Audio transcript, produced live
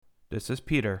This is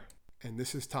Peter, And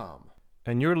this is Tom.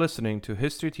 and you're listening to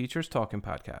History Teachers Talking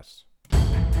Podcasts.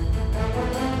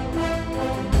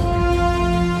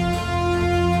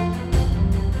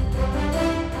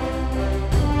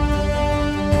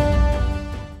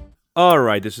 All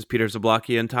right, this is Peter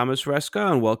Zablocki and Thomas Reska,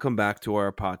 and welcome back to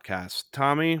our podcast.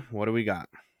 Tommy, what do we got?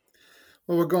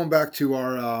 Well, we're going back to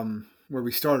our where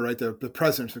we started, right? The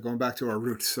presidents. We're going back to our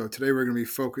roots. So today we're going to be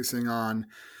focusing on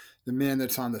the man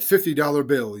that's on the $50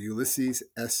 bill, Ulysses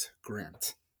S.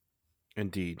 Grant.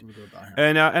 Indeed. We'll go about him.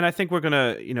 And I think we're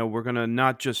gonna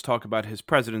not just talk about his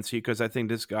presidency, because I think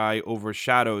this guy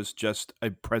overshadows just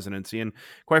a presidency, and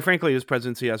quite frankly, his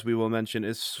presidency, as we will mention,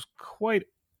 is quite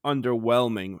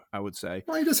underwhelming, I would say.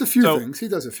 Well, he does a few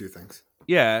things.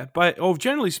 Yeah, but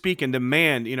generally speaking, the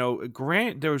man,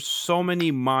 Grant, there's so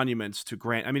many monuments to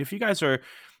Grant. I mean, if you guys are,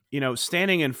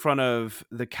 standing in front of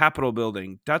the Capitol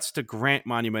building, that's the Grant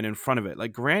monument in front of it.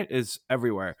 Like, Grant is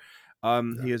everywhere.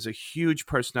 He is a huge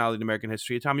personality in American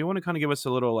history. Tom, you want to kind of give us a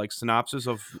little synopsis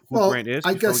of who Grant is?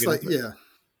 I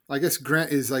guess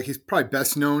Grant is he's probably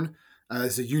best known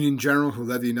as a Union general who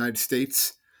led the United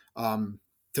States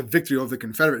to victory over the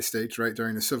Confederate States, right,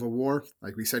 during the Civil War.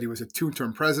 Like we said, he was a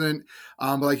two-term president.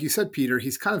 But like you said, Peter,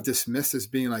 he's kind of dismissed as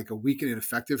being like a weak and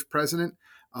ineffective president.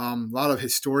 A lot of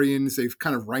historians, they've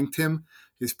kind of ranked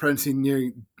his presidency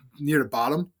near the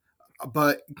bottom.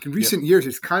 But in recent years,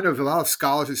 it's kind of a lot of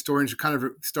scholars, historians have kind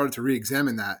of started to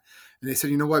re-examine that. And they said,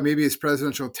 you know what, maybe his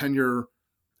presidential tenure,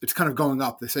 it's kind of going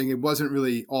up. They're saying it wasn't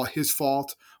really all his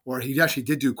fault, or he actually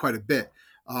did do quite a bit.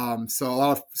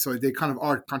 So they kind of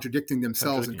are contradicting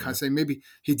themselves and kind of saying maybe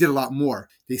he did a lot more.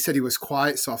 They said he was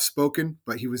quiet, soft-spoken,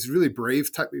 but he was really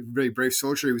really brave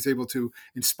soldier. He was able to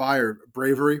inspire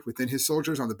bravery within his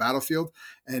soldiers on the battlefield.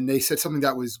 And they said something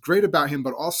that was great about him,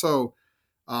 but also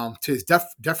to his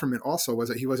detriment also was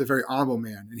that he was a very honorable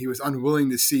man, and he was unwilling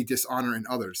to see dishonor in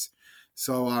others.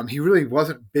 So he really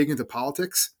wasn't big into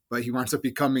politics, but he winds up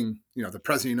becoming, the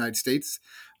president of the United States.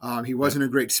 He wasn't a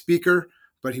great speaker,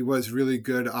 but he was really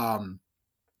good,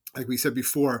 like we said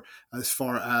before, as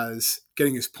far as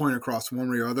getting his point across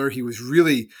one way or other. He was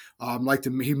really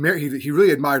he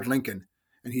really admired Lincoln,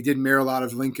 and he did mirror a lot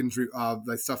of Lincoln's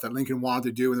stuff that Lincoln wanted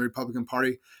to do in the Republican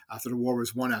Party after the war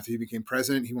was won. After he became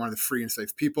president, he wanted to free and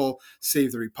slave people,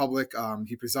 save the republic.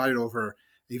 He presided over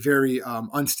a very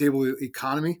unstable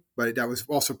economy, but that was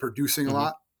also producing a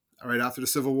lot. Right after the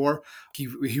Civil War,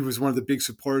 he was one of the big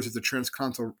supporters of the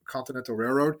Transcontinental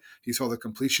Railroad. He saw the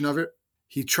completion of it.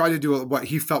 He tried to do what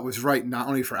he felt was right, not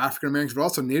only for African Americans, but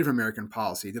also Native American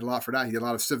policy. He did a lot for that. He did a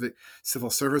lot of civil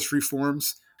service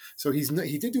reforms. So he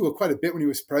did do quite a bit when he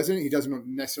was president. He doesn't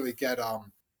necessarily get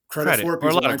credit for it,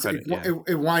 because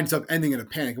it winds up ending in a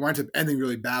panic. It winds up ending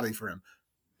really badly for him.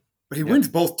 But he wins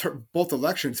both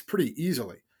elections pretty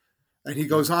easily. And he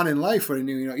goes on in life, but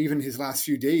even his last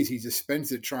few days, he just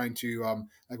spends it trying to,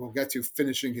 we'll get to,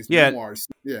 finishing his memoirs.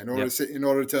 Yeah, in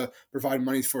order to provide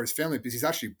money for his family, because he's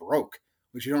actually broke,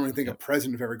 which you don't really think a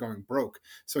president of ever going broke.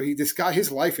 So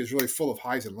his life is really full of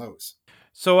highs and lows.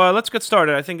 So let's get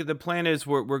started. I think the plan is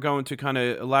we're going to kind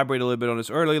of elaborate a little bit on his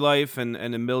early life and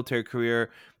the military career.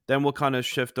 Then we'll kind of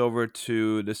shift over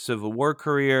to the Civil War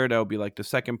career. That will be like the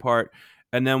second part.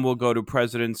 And then we'll go to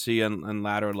presidency and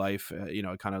latter life,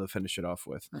 kind of to finish it off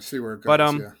with. Let's see where it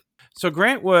goes. So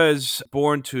Grant was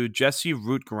born to Jesse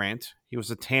Root Grant. He was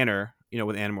a tanner,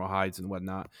 with animal hides and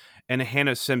whatnot, and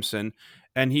Hannah Simpson.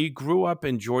 And he grew up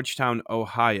in Georgetown,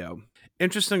 Ohio.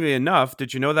 Interestingly enough,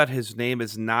 did you know that his name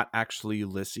is not actually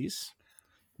Ulysses?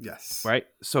 Yes. Right?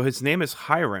 So his name is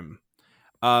Hiram.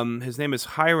 And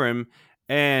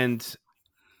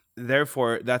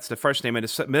therefore, that's the first name, and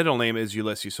his middle name is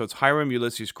Ulysses. So it's Hiram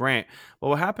Ulysses Grant. But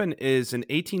what happened is in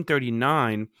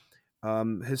 1839,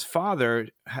 his father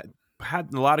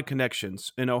had a lot of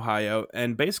connections in Ohio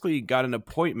and basically got an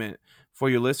appointment for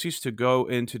Ulysses to go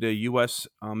into the U.S.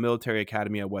 Military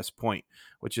Academy at West Point,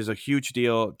 which is a huge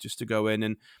deal just to go in.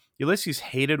 And Ulysses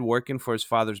hated working for his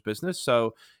father's business,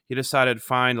 so he decided,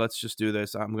 fine, let's just do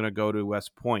this. I'm going to go to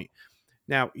West Point.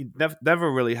 Now, he never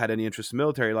really had any interest in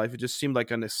military life. It just seemed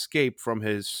like an escape from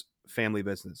his family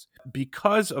business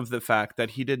because of the fact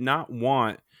that he did not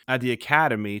want at the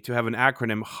academy to have an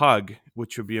acronym HUG,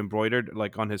 which would be embroidered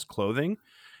on his clothing.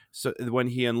 So when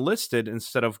he enlisted,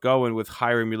 instead of going with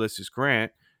Hiram Ulysses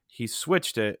Grant, he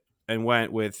switched it and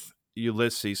went with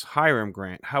Ulysses Hiram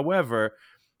Grant. However,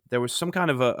 there was some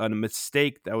kind of a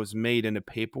mistake that was made in the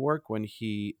paperwork when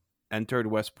he entered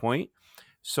West Point.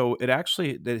 So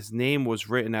his name was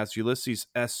written as Ulysses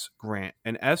S. Grant,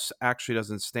 and S actually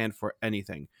doesn't stand for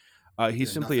anything. He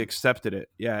simply accepted it.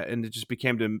 Yeah. And it just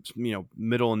became the,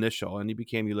 middle initial, and he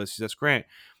became Ulysses S. Grant.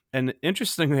 And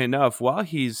interestingly enough, while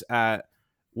he's at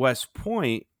West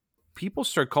Point, people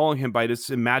start calling him by this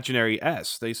imaginary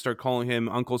S. They start calling him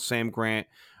Uncle Sam Grant,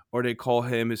 or they call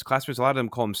him, his classmates, a lot of them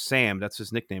call him Sam. That's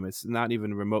his nickname. It's not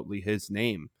even remotely his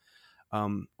name.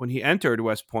 When he entered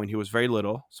West Point, he was very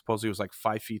little. Supposedly, he was like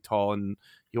 5 feet tall, and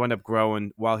he wound up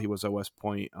growing while he was at West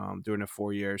Point during the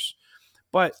 4 years.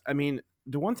 But I mean,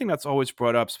 the one thing that's always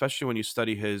brought up, especially when you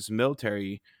study his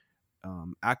military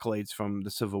accolades from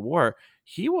the Civil War,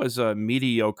 he was a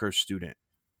mediocre student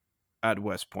at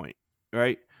West Point,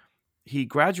 right? He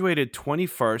graduated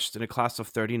 21st in a class of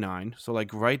 39, so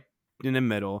like right in the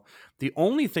middle. The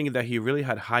only thing that he really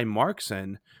had high marks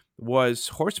in was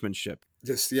horsemanship.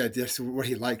 Just yeah, that's what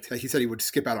he liked. Like he said, he would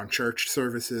skip out on church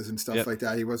services and stuff Yep. like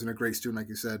that. He wasn't a great student, like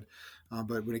you said,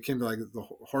 but when it came to like the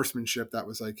horsemanship, that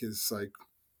was like his like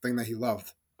thing that he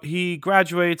loved. He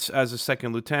graduates as a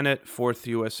second lieutenant, 4th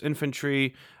U.S.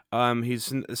 Infantry.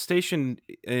 Stationed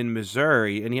in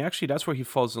Missouri, and he actually, that's where he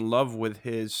falls in love with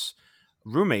his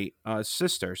roommate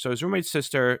sister. So his roommate's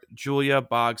sister, Julia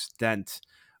Boggs Dent,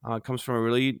 comes from a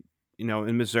really,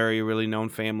 in Missouri, a really known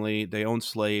family. They own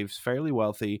slaves, fairly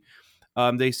wealthy.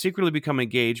 They secretly become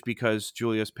engaged because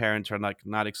Julia's parents are like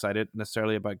not excited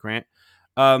necessarily about Grant.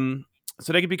 Um,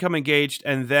 so they can become engaged,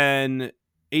 and then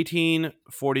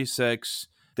 1846,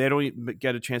 they don't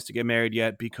get a chance to get married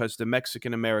yet because the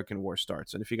Mexican American War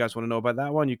starts. And if you guys want to know about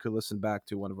that one, you could listen back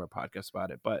to one of our podcasts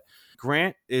about it. But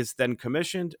Grant is then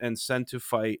commissioned and sent to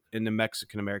fight in the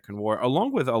Mexican American War,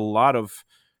 along with a lot of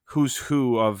who's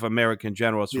who of American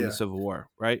generals from the Yeah, Civil War,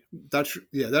 right? that's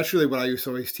really what I used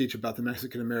to always teach about the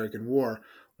Mexican American War.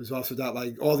 Was also that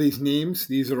like all these names,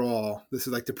 this is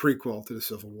like the prequel to the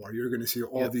Civil War. You're going to see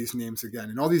all Yep. these names again,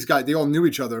 and all these guys, they all knew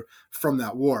each other from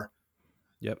that war.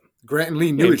 Yep. Grant and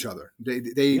Lee knew Yeah. each other.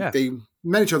 Yeah. They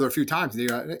met each other a few times. They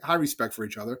got high respect for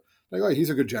each other. Like, oh,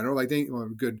 he's a good general. Like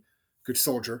good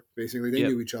soldier. Basically, they Yep.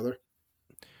 knew each other.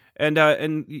 And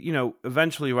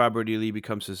eventually Robert E. Lee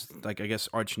becomes his, like, I guess,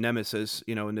 arch nemesis,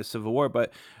 in the Civil War.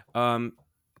 But um,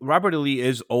 Robert E. Lee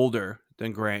is older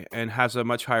than Grant and has a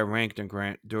much higher rank than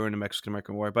Grant during the Mexican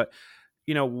American War. But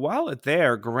while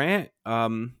there, Grant,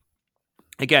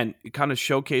 again, it kind of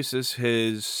showcases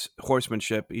his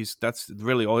horsemanship. That's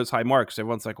really all his high marks.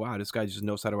 Everyone's like, wow, this guy just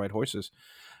knows how to ride horses.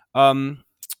 Um,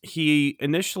 he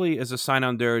initially is assigned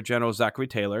under General Zachary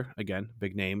Taylor, again,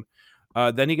 big name.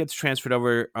 Then he gets transferred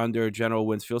over under General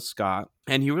Winfield Scott,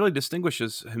 and he really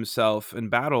distinguishes himself in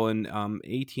battle in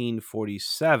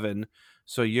 1847,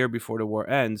 so a year before the war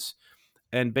ends,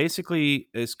 and basically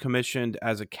is commissioned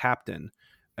as a captain,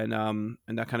 and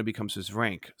that kind of becomes his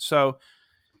rank. So,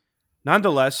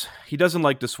 nonetheless, he doesn't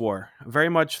like this war, very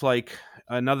much like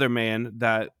another man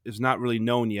that is not really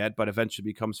known yet, but eventually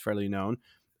becomes fairly known,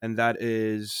 and that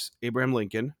is Abraham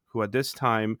Lincoln, who at this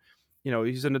time,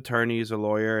 he's an attorney, he's a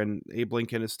lawyer, and Abe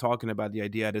Lincoln is talking about the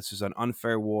idea this is an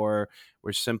unfair war.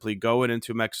 We're simply going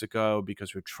into Mexico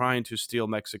because we're trying to steal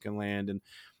Mexican land,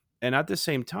 and at the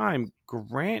same time,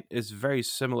 Grant is very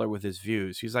similar with his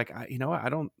views. He's like, you know what? I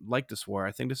don't like this war.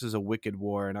 I think this is a wicked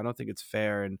war, and I don't think it's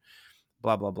fair. And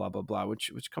blah blah blah blah blah,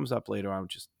 which comes up later on,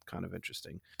 which is kind of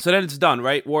interesting. So then it's done,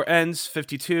 right? War ends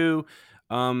 52.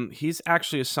 He's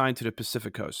actually assigned to the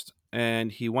Pacific Coast,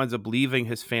 and he winds up leaving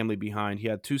his family behind. He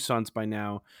had two sons by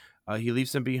now. He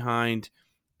leaves them behind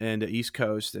in the East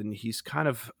Coast, and he's kind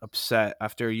of upset.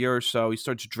 After a year or so, he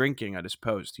starts drinking at his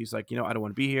post. He's like, I don't want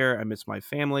to be here. I miss my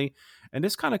family, and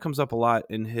this kind of comes up a lot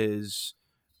in his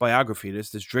biography.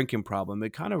 This drinking problem.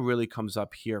 It kind of really comes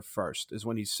up here first, is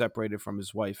when he's separated from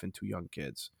his wife and two young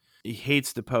kids. He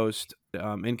hates the post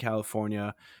in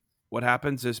California. What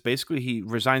happens is basically he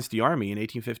resigns the army in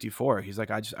 1854. He's like,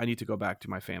 I need to go back to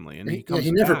my family, and he Yeah, comes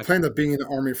he never back. planned on being in the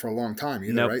army for a long time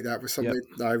either, Nope. right? That was Yep.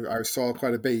 something I saw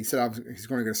quite a bit. He said he's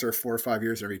going to serve 4 or 5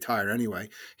 years and retire anyway.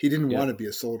 He didn't Yep. want to be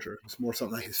a soldier. It was more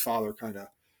something like his father kind of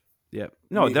Yep.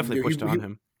 No, it made him definitely do. pushed on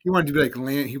him. He wanted to be like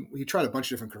land. He tried a bunch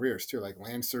of different careers too, like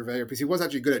land surveyor, because he was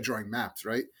actually good at drawing maps,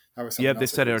 right? That was something Yep. They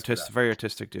else that said he it was good at. artistic, very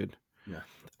artistic dude.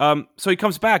 Yeah. So he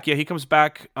comes back. Yeah, he comes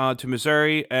back to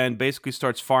Missouri and basically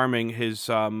starts farming his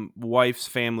wife's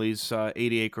family's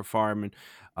 80-acre farm.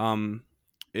 And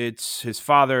it's his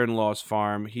father-in-law's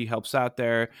farm. He helps out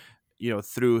there,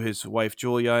 through his wife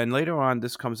Julia. And later on,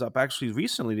 this comes up. Actually,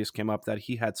 recently, this came up that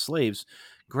he had slaves.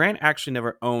 Grant actually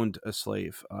never owned a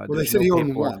slave. Well, they There's said no he owned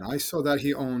paperwork. one. I saw that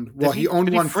he owned. Did Well, he he? owned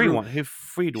Did he one free through. one? He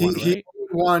freed one, He right? owned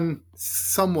one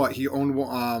somewhat. He owned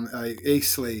a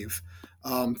slave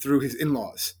through his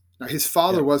in-laws. Now, his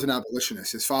father Yep. was an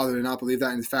abolitionist. His father did not believe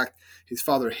that. In fact, his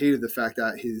father hated the fact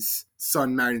that his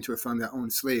son married into a family that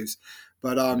owned slaves.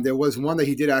 But there was one that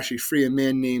he did actually free, a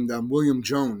man named William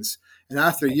Jones, And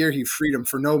after a year, he freed him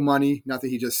for no money. Nothing.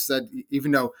 He just said,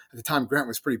 even though at the time Grant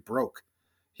was pretty broke,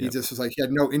 he Yep. just was like he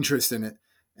had no interest in it.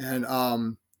 And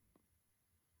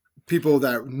people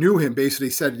that knew him basically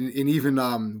said, and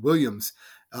even Williams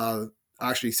uh,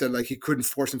 actually said like he couldn't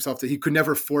force himself to. He could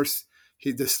never force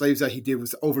the slaves that he did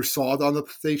was oversaw on the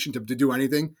plantation to do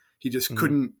anything. He just Hmm.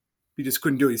 couldn't. He just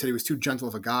couldn't do it. He said he was too gentle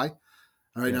of a guy.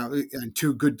 All right Yep. now, and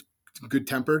too good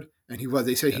tempered. And he was.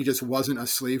 They say he Yep. just wasn't a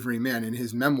slavery man. In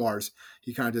his memoirs,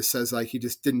 he kind of just says like he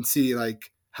just didn't see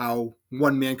like how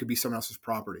one man could be someone else's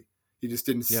property. He just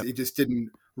didn't. Yep. It just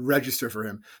didn't register for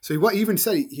him. So he even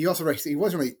said he also writes he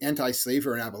wasn't really anti-slave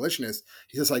or an abolitionist.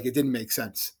 He says like it didn't make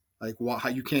sense. Like how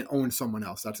you can't own someone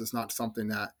else. That's just not something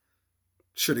that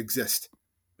should exist.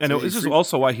 And So yeah, he this is free.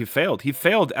 also why he failed. He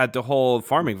failed at the whole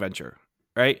farming venture,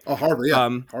 right? Oh, hardly, yeah,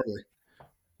 Um, hardly.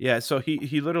 yeah. So he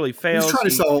literally He was fails. trying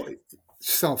to He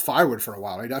sell firewood for a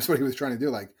while, right? That's what he was trying to do,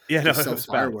 like Yeah, no, just it sell was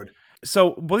bad. firewood.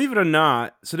 So believe it or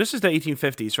not, so this is the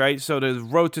 1850s, right? So the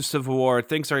road to civil war,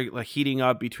 things are like heating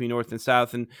up between North and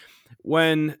South, and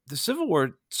when the Civil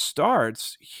War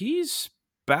starts, he's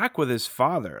back with his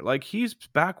father. Like he's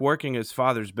back working his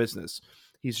father's business.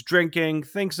 He's drinking.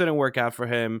 Things didn't work out for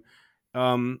him.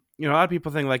 A lot of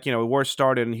people think like the war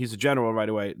started and he's a general right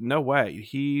away. No way.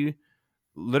 He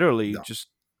literally No. just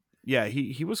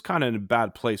he was kind of in a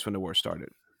bad place when the war started.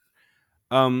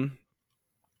 Um,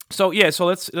 so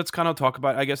let's kind of talk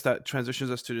about. I guess that transitions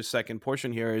us to the second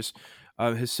portion here is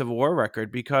his Civil War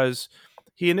record because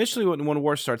he initially when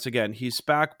war starts again, he's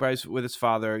back with his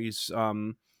father. He's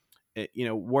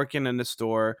working in the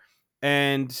store,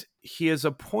 and he is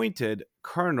appointed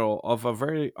colonel of a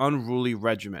very unruly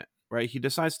regiment. Right, he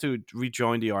decides to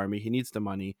rejoin the army. He needs the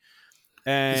money, He's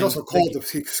and also called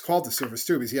he's called the service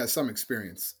too because he has some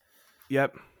experience,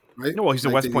 yep. right? No, well, he's a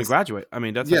Like West Point he's graduate. I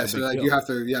mean, that's like yeah, a so big like deal.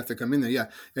 you have to come in there, yeah.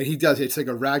 And he does. It's like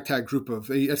a ragtag group of.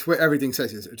 That's what everything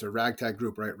says. It's a ragtag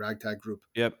group, right? Ragtag group.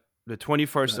 Yep. The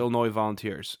 21st Right. Illinois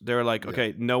Volunteers. They're like, Yeah.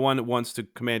 okay, no one wants to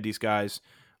command these guys.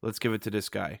 Let's give it to this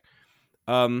guy.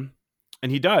 Um,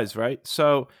 and he does, right?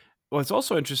 So what's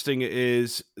also interesting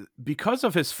is because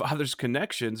of his father's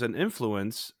connections and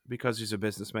influence, because he's a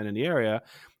businessman in the area,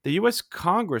 the U.S.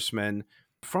 congressman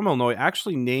from Illinois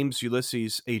actually names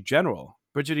Ulysses a general,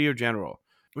 brigadier general,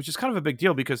 which is kind of a big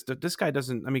deal because this guy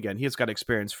doesn't. I mean, again, he's got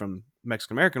experience from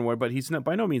Mexican American War, but he's not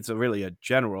by no means really a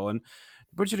general. And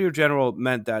brigadier general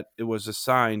meant that it was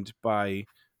assigned by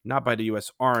not by the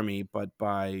U.S. Army, but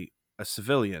by a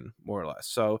civilian, more or less.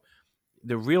 So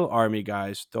the real army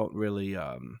guys don't really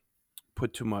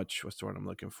put too much what's the word I'm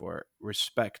looking for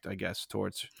respect, I guess,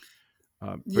 towards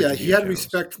Yeah, he brigadier had generals.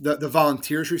 respect. The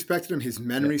volunteers respected him. His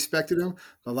men Yep. respected him.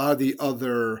 A lot of the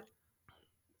other,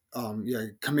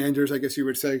 commanders, I guess you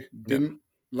would say, Yep. didn't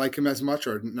like him as much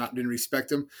or not didn't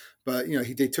respect him. But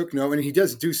they took note, and he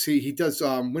does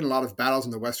win a lot of battles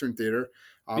in the Western theater.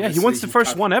 Yeah, he Obviously, wins the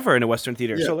first one ever in a Western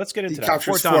theater. yeah, So let's get he into that.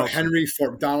 captures Fort Fort Donelson. Henry,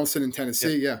 Fort Donelson in Yep.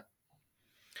 Tennessee. Yeah,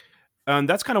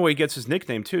 That's kind of where he gets his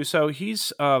nickname too. So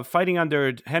he's fighting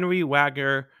under Henry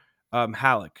Wagner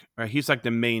Halleck. Right? He's like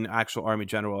the main actual army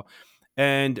general.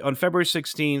 And on February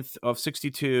 16th of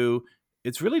 62,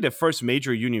 it's really the first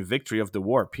major Union victory of the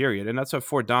war, period. And that's at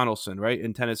Fort Donelson, right,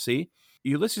 in Tennessee.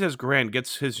 Ulysses S. Grant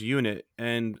gets his unit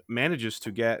and manages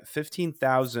to get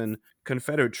 15,000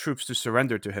 Confederate troops to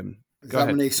surrender to him. is Go that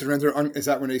when ahead. they surrender? Is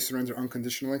that when they surrender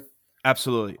unconditionally?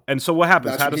 Absolutely. And so what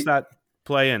happens? That's How when does he. that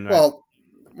play in, right?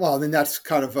 Well, then that's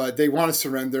kind of they want to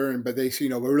surrender, but they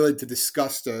we're really to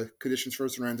discuss the conditions for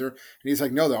surrender. And he's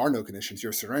like, no, there are no conditions.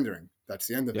 You're surrendering. That's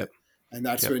the end of Yep. it. And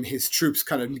that's Yep. when his troops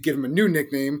kind of give him a new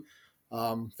nickname.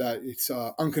 That it's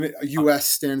U.S.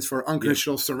 stands for Yep.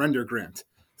 Unconditional Surrender Grant.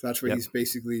 So that's what Yep. he's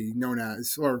basically known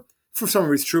as, or for some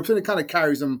of his troops, and it kind of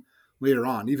carries him later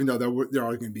on, even though there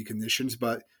are going to be conditions.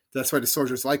 But that's why the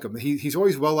soldiers like him. He's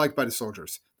always well liked by the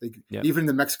soldiers. Yep. Even in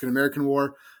the Mexican American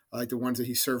War, like the ones that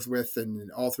he served with,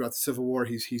 and all throughout the Civil War,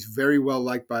 he's very well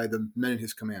liked by the men in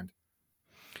his command.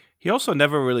 He also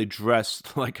never really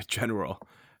dressed like a general.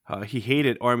 He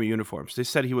hated army uniforms. They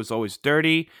said he was always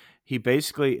dirty. He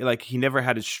basically like he never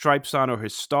had his stripes on or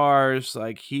his stars.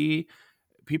 Like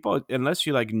people unless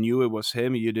you like knew it was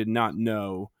him, you did not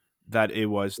know that it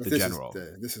was But the this is general.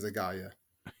 this is a guy,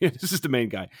 yeah. This is the main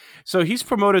guy. So he's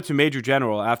promoted to major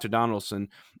general after Donaldson.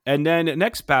 And then the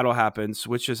next battle happens,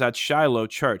 which is at Shiloh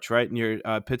Church, right near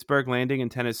Pittsburgh Landing in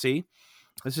Tennessee.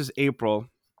 This is April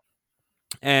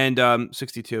and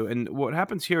 62. And what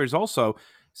happens here is also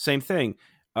same thing.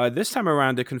 This time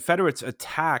around, the Confederates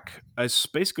attack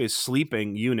basically a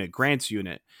sleeping unit, Grant's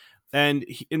unit. And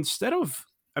instead of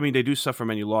I mean, they do suffer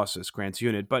many losses, Grant's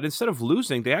unit, but instead of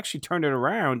losing, they actually turned it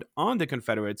around on the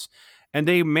Confederates, and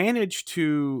they managed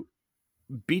to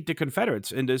beat the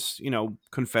Confederates in this,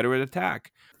 Confederate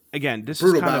attack. Again, this is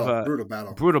Brutal kind of battle, a brutal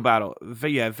battle. brutal battle.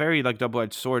 Yeah, very like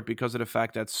double-edged sword because of the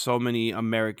fact that so many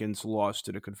Americans lost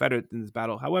to the Confederate in this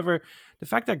battle. However, the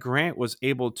fact that Grant was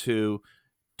able to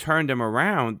turn them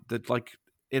around, that like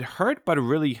it hurt, but it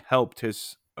really helped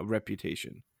his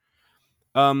reputation.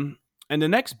 Um, and the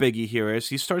next biggie here is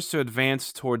he starts to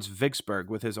advance towards Vicksburg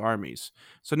with his armies.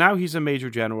 So now he's a major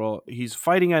general. He's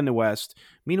fighting in the West.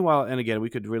 Meanwhile, and again, we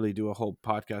could really do a whole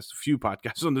podcast, a few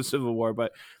podcasts on the Civil War,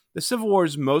 but the Civil War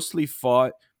is mostly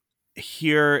fought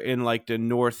here in like the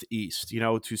Northeast,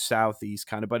 to Southeast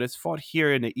kind of, but it's fought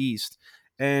here in the East.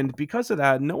 And because of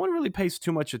that, no one really pays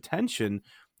too much attention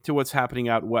to what's happening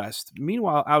out West.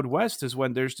 Meanwhile, out West is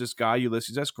when there's this guy,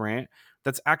 Ulysses S. Grant,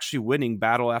 that's actually winning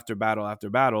battle after battle after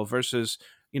battle versus,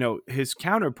 his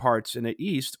counterparts in the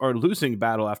East are losing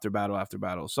battle after battle after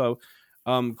battle. So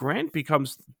Grant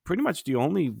becomes pretty much the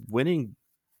only winning,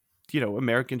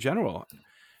 American general.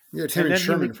 Yeah, it's him And and then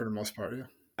Sherman for the most part. Yeah.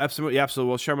 absolutely, absolutely.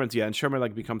 Well, and Sherman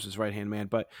like becomes his right hand man.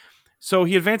 But so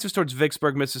he advances towards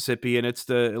Vicksburg, Mississippi, and it's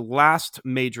the last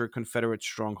major Confederate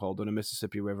stronghold on the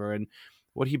Mississippi River. And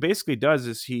what he basically does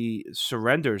is he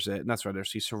surrenders it, not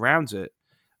surrenders, he surrounds it,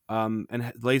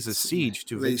 and lays a siege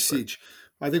to Lay Vicksburg. siege.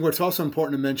 I think what's also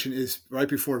important to mention is right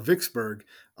before Vicksburg,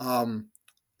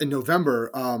 in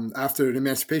November, after the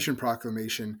Emancipation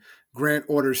Proclamation, Grant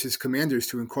orders his commanders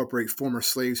to incorporate former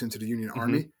slaves into the Union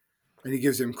Army, and he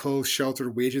gives them clothes, shelter,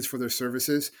 wages for their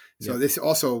services. So this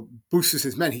also boosts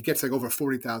his men. He gets like over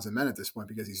 40,000 men at this point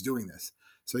because he's doing this.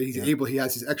 So he's able. He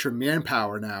has his extra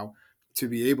manpower now to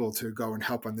be able to go and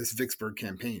help on this Vicksburg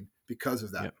campaign because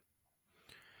of that. Yep.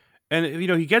 And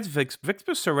he gets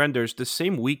Vicksburg surrenders the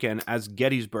same weekend as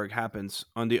Gettysburg happens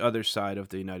on the other side of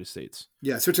the United States.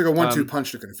 Yeah, so it's like a 1-2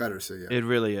 punch to Confederacy. Yeah, it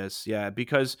really is. Yeah,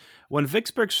 because when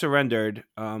Vicksburg surrendered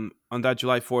on that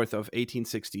July 4th of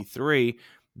 1863,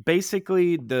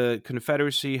 basically the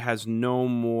Confederacy has no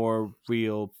more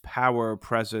real power or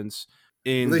presence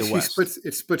in the West.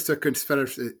 It splits the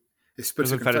Confederacy. It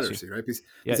splits the Confederacy, right? Because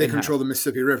they control the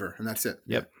Mississippi River, and that's it.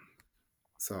 Yep.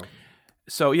 Yeah.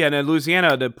 So yeah, and in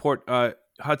Louisiana, the Port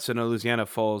Hudson of Louisiana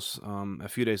falls a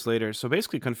few days later. So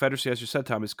basically, Confederacy, as you said,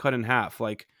 Tom, is cut in half.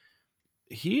 Like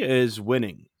he is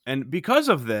winning, and because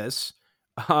of this,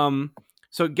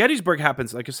 so Gettysburg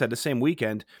happens, like I said, the same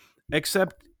weekend.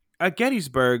 Except at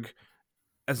Gettysburg,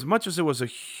 as much as it was a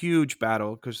huge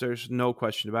battle, because there's no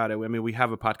question about it. I mean, we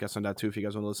have a podcast on that too if you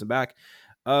guys want to listen back.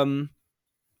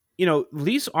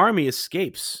 Lee's army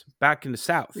escapes back in the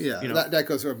South. Yeah, that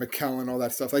goes over McClellan, all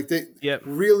that stuff. Like they Yep.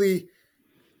 really,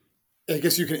 I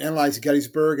guess you can analyze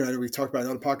Gettysburg, and I know we talked about it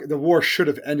in other pocket. The war should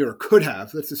have ended, or could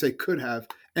have, let's just say could have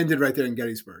ended right there in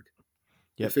Gettysburg.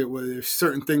 Yep. If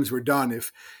certain things were done,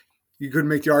 if you could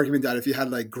make the argument that if you had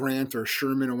like Grant or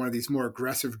Sherman or one of these more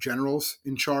aggressive generals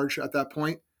in charge at that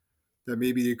point, that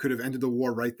maybe you could have ended the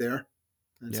war right there.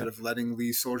 Instead of letting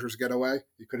Lee's soldiers get away.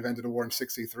 You could have ended the war in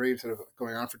 1963 instead of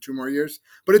going on for 2 more years.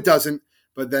 But it doesn't.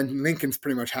 But then Lincoln's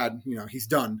pretty much had, he's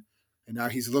done. And now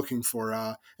he's looking for,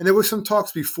 and there was some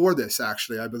talks before this,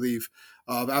 actually, I believe,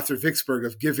 after Vicksburg,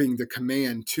 of giving the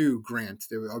command to Grant.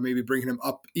 They were, or maybe bringing him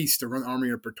up east to run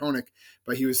Army of Potomac.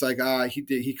 But he was like,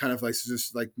 he kind of like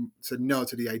just like said no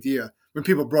to the idea when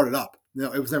people brought it up.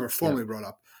 No, it was never formally brought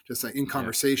up, just like in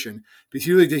conversation. Because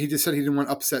he just said he didn't want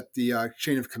to upset the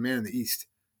chain of command in the east.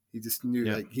 He just knew,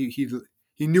 like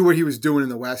he knew what he was doing in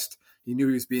the West. He knew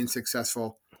he was being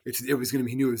successful. It was going to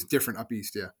be. He knew it was different up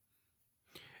east. Yeah.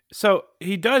 So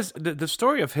he does. The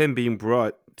story of him being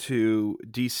brought to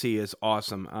DC is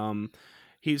awesome.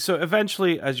 So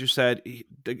eventually, as you said,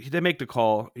 they make the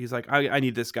call. He's like, I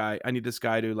need this guy. I need this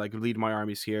guy to like lead my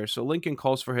armies here. So Lincoln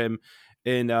calls for him,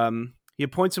 and he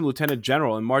appoints him lieutenant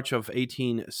general in March of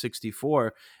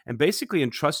 1864, and basically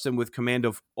entrusts him with command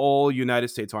of all United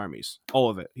States armies, all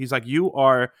of it. He's like, you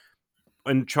are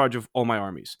in charge of all my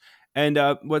armies. And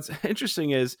what's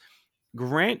interesting is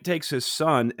Grant takes his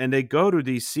son, and they go to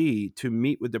D.C. to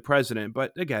meet with the president.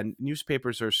 But again,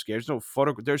 newspapers are scarce.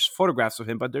 There's photographs of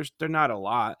him, but they're not a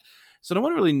lot. So no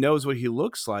one really knows what he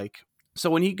looks like. So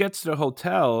when he gets to the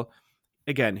hotel,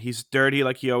 again, he's dirty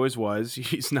like he always was.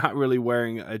 He's not really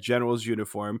wearing a general's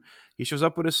uniform. He shows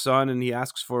up with his son, and he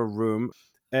asks for a room.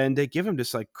 And they give him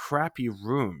this like crappy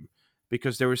room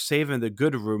because they were saving the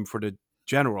good room for the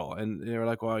general. And they were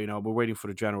like, well, we're waiting for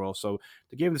the general. So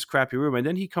they gave him this crappy room. And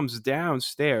then he comes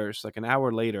downstairs like an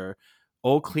hour later,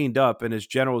 all cleaned up in his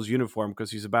general's uniform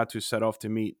because he's about to set off to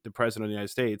meet the president of the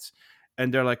United States.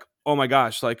 and they're like, "Oh my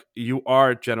gosh, like you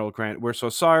are General Grant. We're so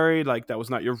sorry. Like that was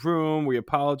not your room. We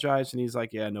apologize." And he's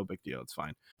like, "Yeah, no big deal. It's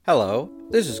fine." Hello,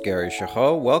 this is Gary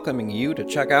Chahot welcoming you to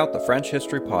check out the French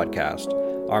History Podcast.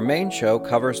 Our main show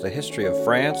covers the history of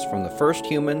France from the first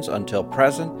humans until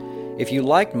present. If you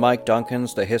liked Mike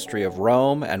Duncan's The History of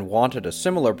Rome and wanted a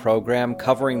similar program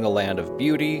covering the land of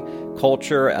beauty,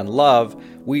 culture, and love,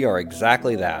 we are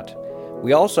exactly that.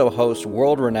 We also host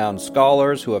world-renowned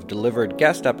scholars who have delivered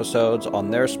guest episodes on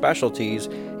their specialties,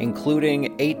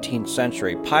 including 18th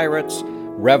century pirates,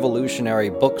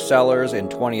 revolutionary booksellers in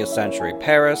 20th century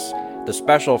Paris, the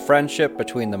special friendship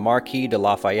between the Marquis de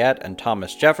Lafayette and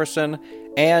Thomas Jefferson,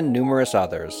 and numerous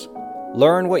others.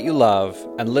 Learn what you love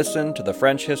and listen to the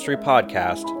French History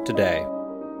Podcast today.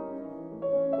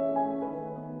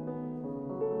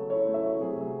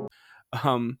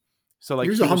 So like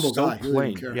he was a humble guy. plain. He really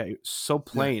didn't care. Yeah, he was so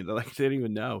plain that like they didn't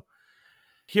even know.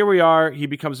 Here we are. He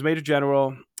becomes Major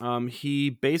General. He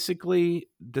basically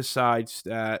decides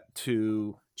that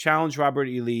to challenge Robert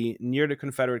E. Lee near the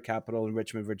Confederate capital in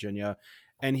Richmond, Virginia,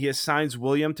 and he assigns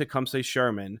William Tecumseh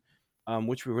Sherman,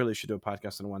 which we really should do a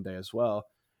podcast on one day as well,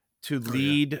 to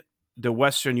lead the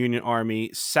Western Union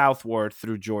Army southward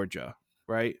through Georgia.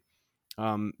 Right.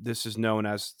 This is known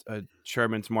as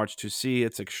Sherman's March to Sea.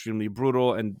 It's extremely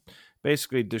brutal and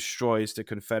basically destroys the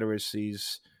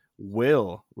Confederacy's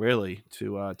will, really,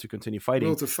 to continue fighting.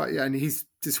 Will to fight, yeah, and he's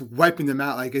just wiping them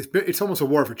out. Like it's almost a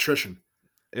war of attrition.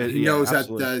 He knows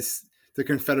absolutely. That the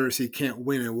Confederacy can't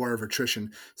win a war of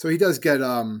attrition, so he does get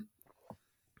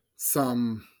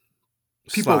some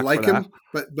people Slack like him,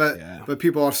 but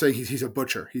people are saying he's a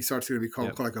butcher. He starts to be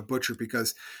called like a butcher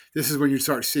because this is when you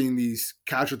start seeing these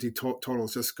casualty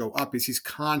totals just go up. Is he's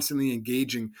constantly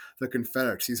engaging the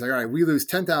Confederates. He's like, all right, we lose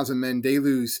 10,000 men, they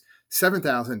lose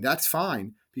 7,000. That's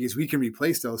fine because we can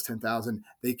replace those 10,000.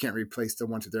 They can't replace the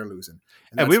ones that they're losing.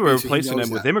 And we were replacing them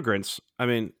with immigrants. I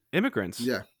mean, immigrants.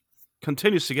 Yeah.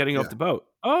 Continuously getting off the boat.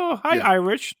 Oh, hi,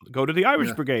 Irish. Go to the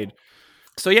Irish Brigade.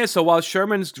 So while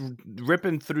Sherman's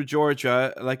ripping through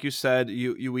Georgia, like you said,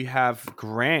 we have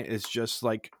Grant is just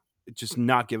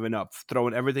not giving up,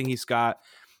 throwing everything he's got.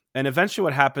 And eventually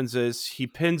what happens is he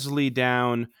pins Lee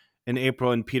down in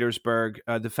April in Petersburg,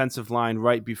 defensive line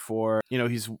right before,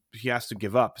 he has to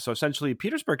give up. So essentially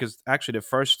Petersburg is actually the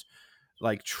first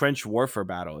like trench warfare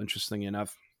battle, interestingly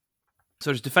enough. So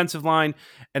there's defensive line,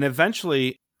 and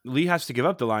eventually Lee has to give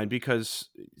up the line because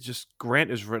just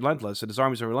Grant is relentless and his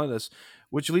armies are relentless,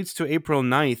 which leads to April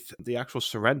 9th, the actual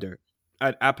surrender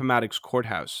at Appomattox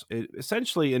Courthouse. It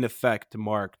essentially, in effect,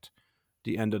 marked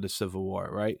the end of the Civil War,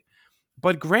 right?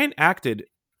 But Grant acted,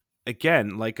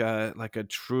 again, like a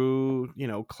true,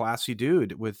 classy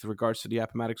dude with regards to the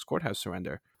Appomattox Courthouse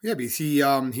surrender. Yeah, because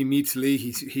he meets Lee,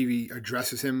 he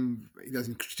addresses him, he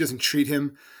doesn't treat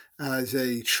him as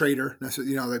a traitor. That's what,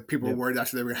 that people were worried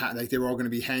after they were all going to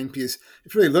be hanged, because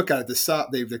if you really look at it,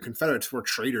 the Confederates were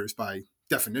traitors by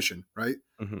definition, right?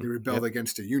 Mm-hmm. They rebelled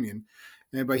against the Union,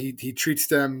 but he treats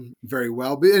them very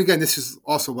well. But again, this is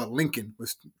also what Lincoln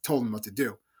told him what to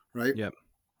do, right? Yep.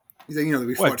 He's like,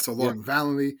 we fought so long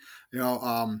valiantly. It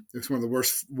was one of the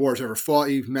worst wars ever fought.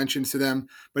 He mentions to them,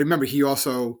 but remember, he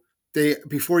also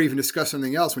before he even discuss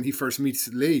something else, when he first meets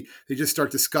Lee, they just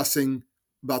start discussing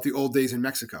about the old days in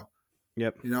Mexico.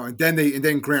 Yep. And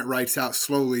then Grant writes out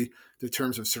slowly the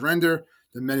terms of surrender.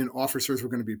 The men and officers were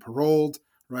going to be paroled,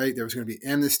 right? There was going to be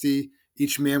amnesty.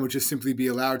 Each man would just simply be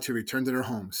allowed to return to their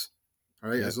homes,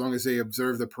 right? Yep. As long as they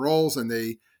observe the paroles and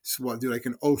they do like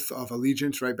an oath of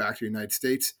allegiance, right, back to the United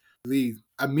States. Lee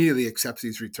immediately accepts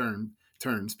these return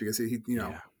terms because he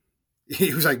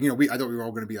was like, I thought we were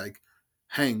all going to be like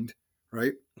hanged,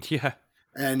 right? Yeah.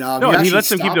 And and he lets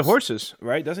them keep the horses,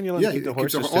 right? Doesn't he let them keep the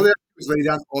horses?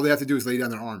 All they have to do is lay down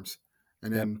their arms,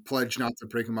 and then pledge not to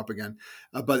break them up again.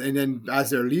 And then as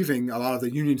they're leaving, a lot of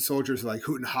the Union soldiers are like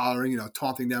hooting, hollering,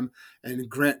 taunting them, and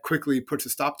Grant quickly puts a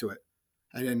stop to it.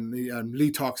 And then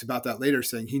Lee talks about that later,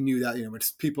 saying he knew that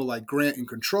with people like Grant in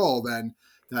control, then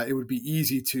that it would be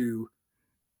easy to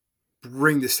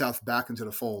bring the South back into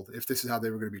the fold if this is how they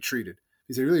were going to be treated,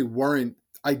 because they really weren't.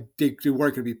 They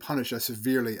weren't going to be punished as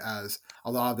severely as a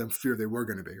lot of them feared they were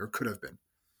going to be or could have been.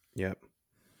 Yep.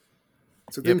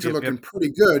 So things are looking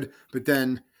pretty good, but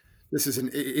then this is in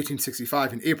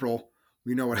 1865 in April.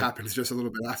 We know what happens just a little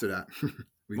bit after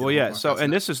that. So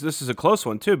and this is a close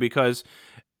one too, because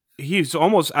he's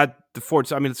almost at the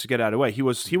Ford's. I mean, let's get out of the way. He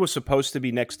was supposed to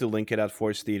be next to Lincoln at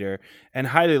Ford's Theater, and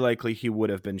highly likely he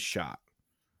would have been shot,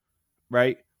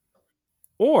 right?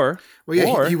 He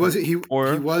was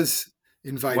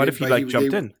invited. What if he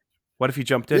jumped in? What if he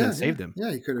jumped in and saved him?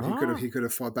 Yeah, he could have. He could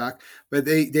have fought back. But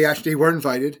they actually were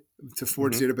invited. to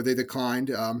Ford Mhm. Theater, but they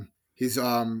declined.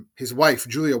 His wife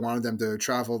Julia wanted them to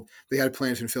travel. They had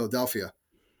plans in Philadelphia. Yep.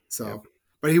 So,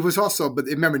 but he was also. But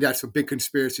remember, that's a big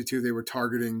conspiracy too. They were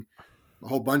targeting a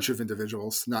whole bunch of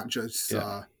individuals, not just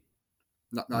Yeah.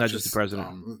 not Not just the just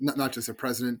president. not just the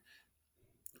president.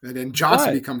 And then Johnson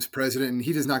But becomes president, and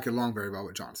he does not get along very well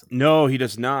with Johnson. no, he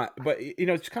does not. But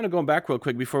just kind of going back real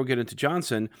quick before we get into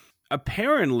Johnson.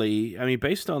 Apparently, I mean,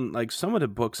 based on like some of the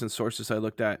books and sources I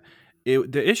looked at,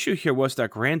 the issue here was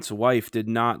that Grant's wife did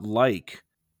not like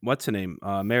what's her name,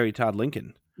 Mary Todd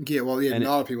Lincoln, Yeah, well, yeah, a and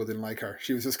lot of people didn't like her.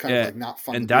 She was just kind of yeah, like not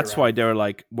fun to and be that's why around. they were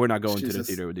like, we're not going to She's the just,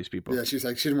 theater with these people. yeah, she's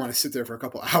like she didn't want to sit there for a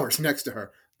couple of hours next to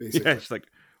her, Yeah, basically. it's like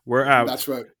we're And out,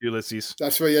 Ulysses.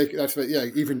 that's what, yeah,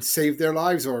 even saved their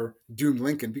lives or doomed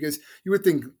Lincoln, because you would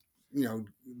think,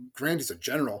 Grant is a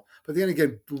general, but then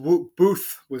again,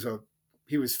 Booth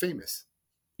he was famous.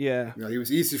 Yeah, It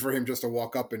was easy for him just to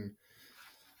walk up and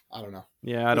I don't know.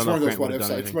 yeah. I It's don't know one if of those Grant what would have ifs.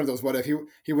 done It's anything. one of those what if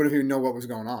he wouldn't even know what was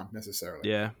going on necessarily.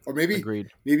 Yeah, Or maybe agreed.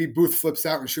 Booth flips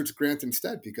out and shoots Grant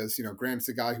instead because Grant's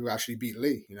the guy who actually beat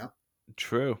Lee.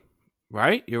 True.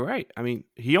 Right? You're right. I mean,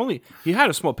 he had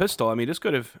a small pistol. I mean,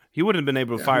 he wouldn't have been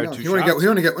able to Yeah, fire no, two he only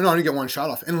shots. only get one shot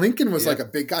off. And Lincoln was Yeah. like a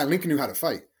big guy. Lincoln knew how to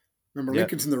fight. Remember, Yeah.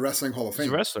 Lincoln's in the Wrestling Hall of He's a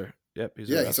Fame. wrestler. Yep, he's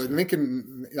a Yeah, wrestler. so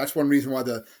Lincoln. That's one reason why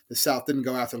the South didn't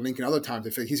go after Lincoln. Other times, they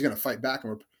figured he's going to fight back,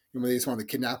 and they just wanted to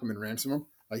kidnap him and ransom him.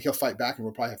 Like he'll fight back, and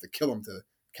we'll probably have to kill him to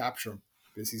capture him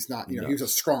because he's not. He was a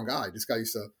strong guy. This guy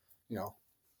used to,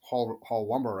 haul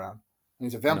lumber around, and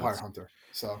he's a vampire hunter.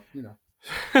 So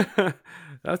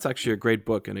That's actually a great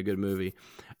book and a good movie.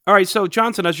 All right, so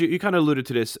Johnson, as you kind of alluded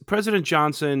to this, President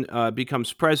Johnson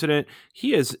becomes president.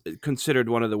 He is considered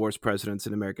one of the worst presidents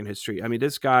in American history. I mean,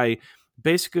 this guy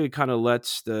basically kind of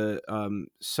lets the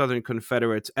Southern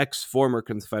Confederates, ex-former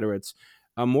Confederates,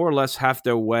 more or less have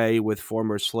their way with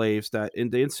former slaves. They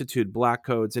institute black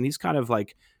codes, and he's kind of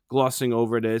like glossing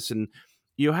over this. And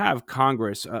you have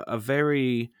Congress,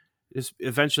 this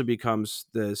eventually becomes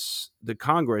the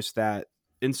Congress that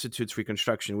institutes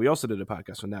Reconstruction. We also did a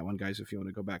podcast on that one, guys, if you want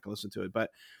to go back and listen to it. But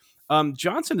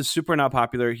Johnson is super not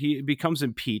popular. He becomes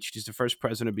impeached. He's the first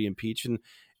president to be impeached,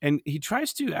 and he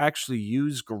tries to actually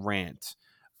use Grant.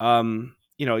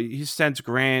 He sends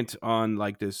Grant on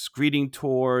like this greeting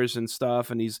tours and stuff,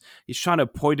 and he's trying to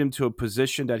appoint him to a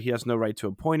position that he has no right to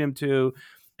appoint him to.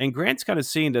 And Grant's kind of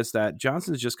seeing this, that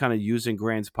Johnson's just kind of using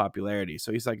Grant's popularity.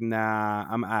 So he's like, nah,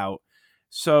 I'm out.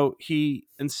 So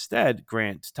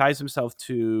Grant ties himself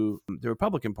to the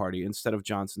Republican Party instead of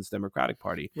Johnson's Democratic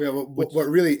Party. yeah, what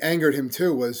really angered him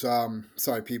too was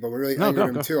sorry, people. What really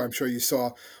angered him too, I'm sure you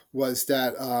saw, was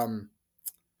that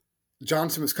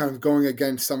Johnson was kind of going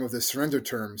against some of the surrender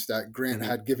terms that Grant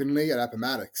had given Lee at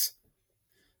Appomattox.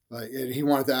 Like he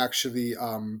wanted to actually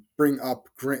bring up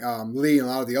Lee and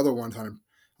a lot of the other ones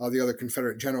the other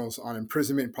Confederate generals on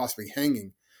imprisonment and possibly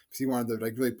hanging, because he wanted to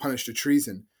like really punish the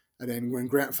treason. And then when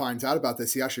Grant finds out about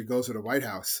this, he actually goes to the White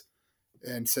House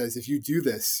and says, if you do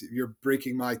this, you're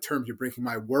breaking my terms, you're breaking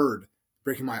my word,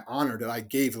 breaking my honor that I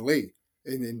gave Lee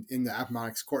in the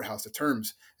Appomattox courthouse, the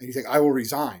terms. And he's like, I will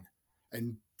resign.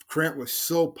 And Grant was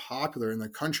so popular in the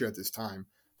country at this time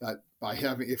that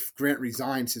if Grant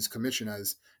resigns his commission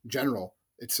as general,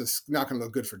 it's just not going to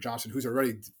look good for Johnson, who's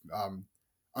already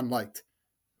unliked.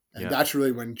 And that's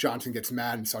really when Johnson gets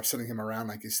mad and starts sending him around,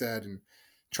 like you said, and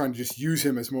trying to just use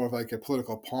him as more of like a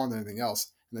political pawn than anything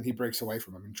else. And then he breaks away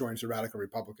from him and joins the radical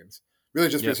Republicans. Really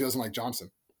just because he doesn't like Johnson.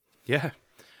 Yeah.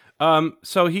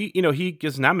 So he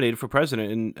gets nominated for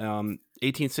president in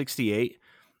 1868.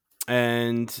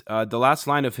 And the last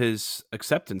line of his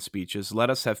acceptance speech is, "Let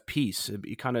us have peace."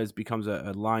 It kind of becomes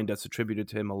a line that's attributed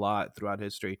to him a lot throughout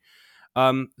history.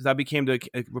 That became the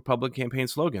Republican campaign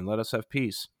slogan, "Let us have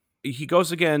peace." He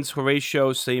goes against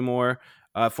Horatio Seymour,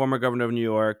 former governor of New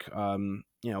York.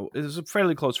 It was a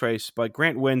fairly close race, but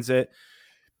Grant wins it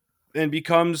and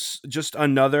becomes just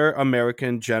another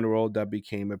American general that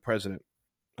became a president.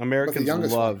 Americans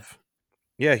love. One.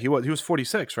 Yeah, he was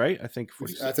 46, right? I think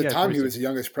 46. At the time, 46. He was the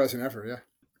youngest president ever. Yeah,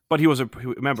 but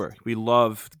remember, we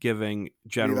loved giving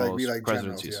generals we like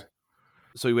presidencies. Generals,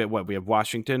 yeah. So we have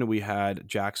Washington, we had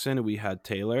Jackson, we had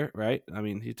Taylor, right? I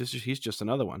mean, he's just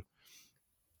another one.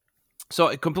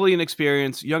 So completely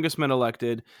inexperienced, youngest man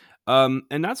elected, and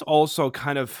that's also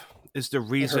kind of is the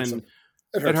reason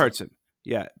it hurts him.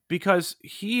 Yeah, because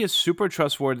he is super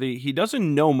trustworthy. He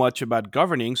doesn't know much about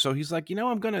governing, so he's like,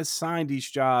 I'm going to assign these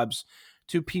jobs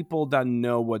to people that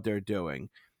know what they're doing.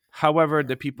 However,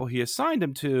 the people he assigned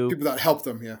him to, people that helped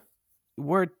them,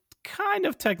 were kind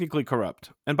of technically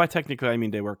corrupt, and by technically I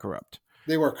mean they were corrupt.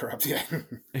 They were corrupt, yeah.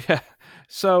 Yeah.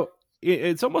 So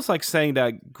it's almost like saying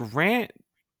that Grant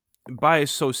by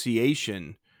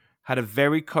association, had a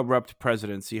very corrupt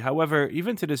presidency. However,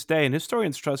 even to this day, and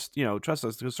historians trust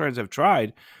us, historians have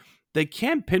tried, they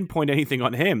can't pinpoint anything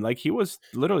on him. Like, he was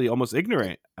literally almost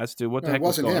ignorant as to what No, the it heck was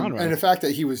wasn't going him. on And around. the fact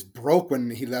that he was broke when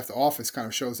he left office kind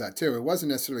of shows that too. It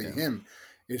wasn't necessarily Yeah. him.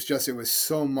 It's just it was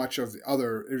so much of the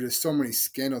other. There was just so many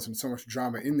scandals and so much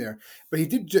drama in there. But he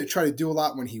did try to do a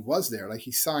lot when he was there. Like,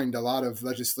 he signed a lot of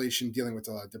legislation dealing with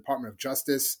the Department of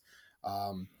Justice.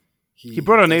 Um, He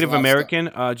brought a does a Native lot of stuff. American.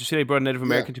 Did you say he brought a Native Yeah,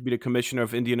 American to be the commissioner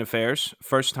of Indian Affairs?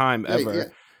 First time yeah, yeah.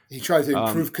 ever. He tried to Um,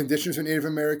 improve conditions for Native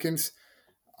Americans.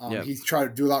 yeah. He tried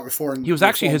to do a lot of He was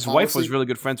actually, reform his wife was policy. really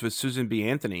good friends with Susan B.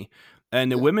 Anthony,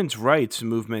 and the Yeah. women's rights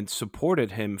movement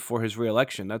supported him for his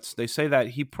reelection. They say that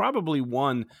he probably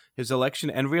won his election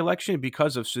and reelection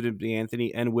because of Susan B.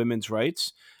 Anthony and women's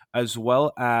rights, as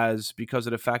well as because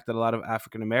of the fact that a lot of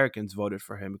African Americans voted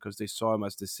for him because they saw him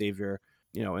as the savior,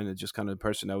 and just kind of the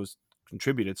person that was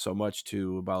contributed so much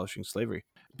to abolishing slavery.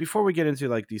 Before we get into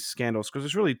like these scandals, because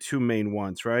there's really two main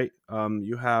ones, right?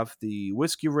 You have the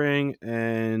whiskey ring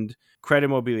and Credit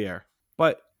Mobilier,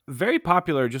 but very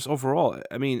popular just overall.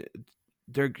 I mean,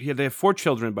 they have 4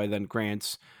 children by then.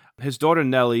 Grant's his daughter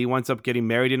Nellie winds up getting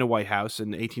married in the White House in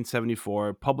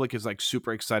 1874. Public is like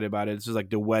super excited about it. This is like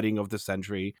the wedding of the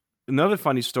century. Another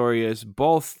funny story is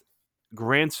both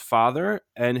Grant's father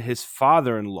and his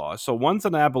father-in-law. So one's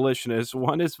an abolitionist,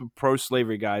 one is a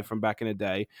pro-slavery guy from back in the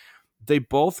day. They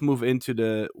both move into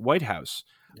the White House.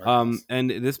 And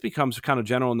this becomes kind of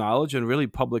general knowledge and really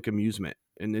public amusement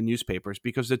in the newspapers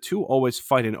because the two always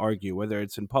fight and argue, whether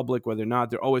it's in public, whether or not,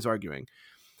 they're always arguing.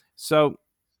 So,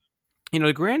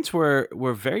 the Grants were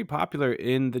very popular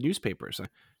in the newspapers.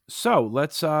 So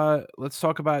let's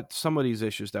talk about some of these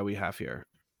issues that we have here.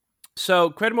 So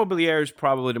Credit Mobilier is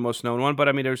probably the most known one, but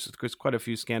I mean, there's quite a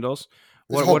few scandals.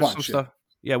 There's a whole What are some bunch. Yeah. stuff?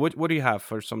 Yeah, what do you have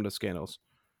for some of the scandals?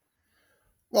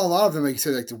 Well, a lot of them, like you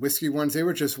said, like the whiskey ones, they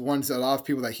were just ones that a lot of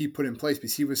people that he put in place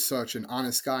because he was such an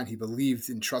honest guy and he believed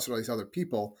and trusted all these other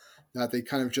people that they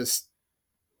kind of just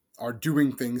are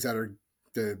doing things that are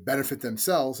to benefit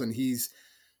themselves. And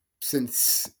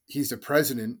since he's the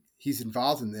president, he's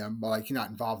involved in them. Well, like, he's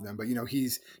not involved in them, but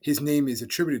his name is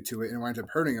attributed to it and it winds up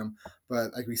hurting him.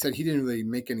 But like we said, he didn't really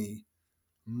make any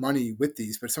money with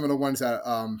these. But some of the ones that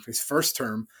his first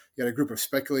term, you had a group of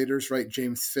speculators, right?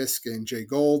 James Fisk and Jay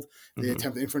Gould. They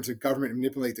attempt to influence the government and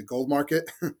manipulate the gold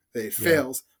market. It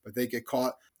fails, but they get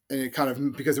caught. And it kind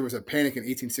of, because there was a panic in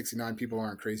 1869, people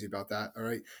aren't crazy about that. All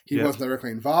right. He wasn't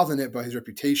directly involved in it, but his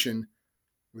reputation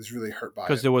was really hurt by it.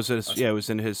 Because it was it was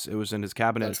in his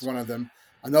cabinet. That's one of them.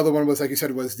 Another one was, like you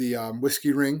said, was the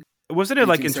whiskey ring. Wasn't it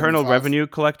like internal 1875. revenue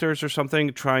collectors or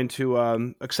something trying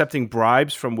to accepting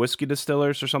bribes from whiskey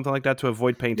distillers or something like that to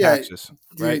avoid paying taxes?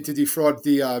 Right. To defraud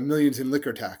the millions in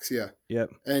liquor tax. Yeah. Yep.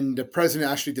 And the president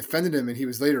actually defended him, and he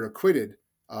was later acquitted.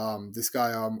 This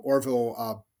guy,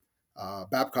 Orville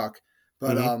Babcock.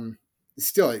 But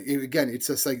still, again, it's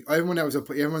just like everyone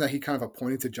that he kind of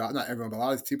appointed to job, not everyone, but a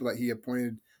lot of the people that he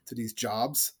appointed to these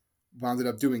jobs wound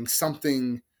up doing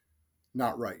something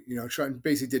not right.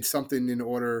 Basically did something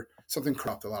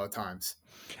corrupt a lot of times.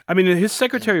 I mean, his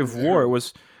Secretary of War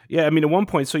was, at one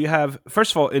point, so you have,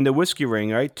 first of all, in the whiskey ring,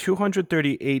 right,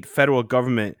 238 federal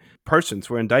government persons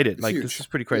were indicted. It's like, huge. this is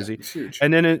pretty crazy. Yeah, it's huge.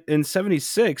 And then in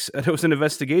 76, there was an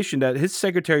investigation that his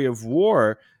Secretary of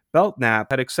War,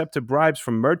 Belknap, had accepted bribes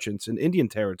from merchants in Indian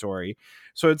Territory.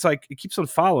 So it's like, it keeps on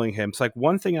following him. It's like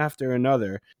one thing after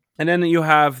another. And then you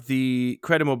have the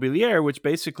Credit Mobilier, which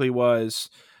basically was...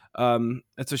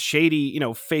 it's a shady,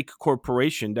 fake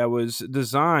corporation that was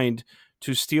designed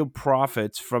to steal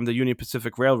profits from the Union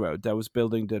Pacific Railroad that was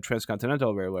building the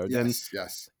Transcontinental Railroad.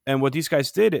 Yes. And what these guys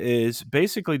did is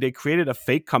basically they created a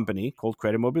fake company called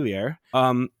Credit Mobilier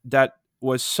that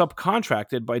was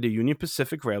subcontracted by the Union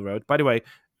Pacific Railroad. By the way,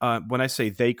 when I say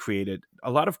they created,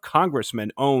 a lot of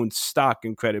congressmen owned stock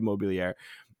in Credit Mobilier.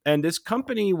 And this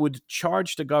company would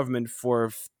charge the government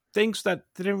for things that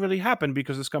didn't really happen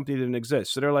because this company didn't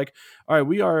exist. So they're like, all right,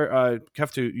 we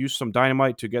have to use some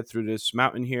dynamite to get through this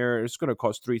mountain here. It's going to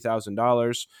cost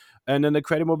 $3,000. And then the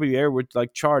Credit Mobilier would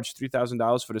like charge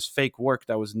 $3,000 for this fake work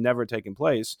that was never taking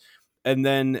place. And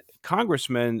then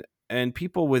congressmen and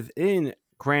people within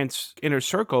Grant's inner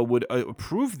circle would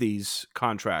approve these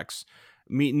contracts,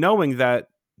 knowing that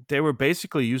they were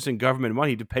basically using government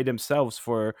money to pay themselves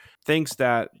for things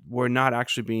that were not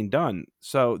actually being done.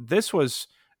 So this was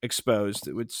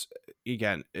exposed. Which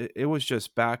again, it was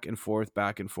just back and forth,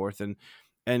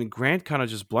 and Grant kind of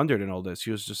just blundered in all this.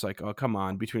 He was just like, oh, come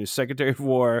on. Between his Secretary of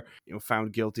War,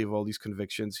 found guilty of all these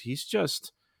convictions, he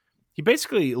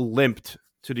basically limped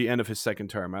to the end of his second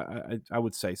term. I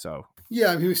would say so. Yeah,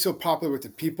 I mean, he was still popular with the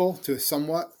people to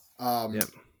somewhat, Yep.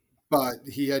 but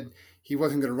he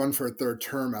wasn't going to run for a third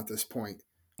term at this point.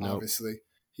 Nope. Obviously,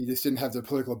 he just didn't have the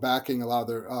political backing. A lot of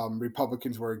the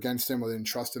Republicans were against him, or they didn't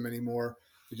trust him anymore.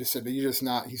 He just said, "But you're just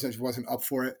not." He said he wasn't up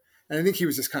for it, and I think he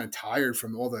was just kind of tired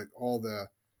from all the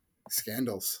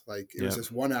scandals. Like it was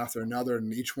just one after another,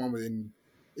 and each one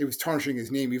it was tarnishing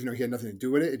his name, even though he had nothing to do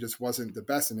with it. It just wasn't the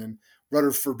best. And then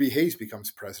Rutherford B. Hayes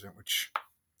becomes president, which,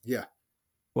 yeah.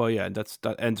 Well, yeah,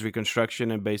 that ends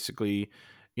Reconstruction and basically,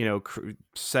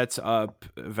 sets up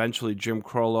eventually Jim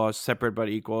Crow laws, separate but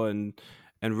equal, and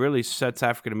really sets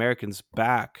African Americans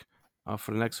back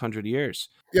for the next 100 years.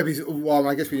 Yeah, because, well,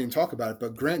 I guess we didn't talk about it,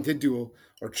 but Grant did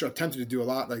attempted to do a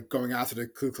lot, like going after the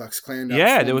Ku Klux Klan.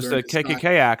 Yeah, there was the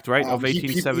KKK Act, right, of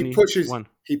 1871.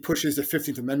 He pushes the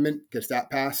 15th Amendment, gets that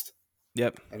passed.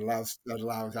 Yep. That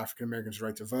allows African Americans the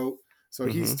right to vote. So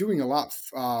he's doing a lot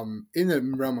in the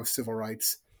realm of civil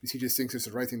rights because he just thinks it's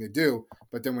the right thing to do.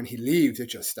 But then when he leaves, it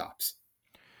just stops.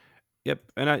 Yep,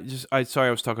 and sorry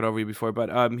I was talking over you before,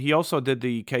 but he also did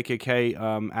the KKK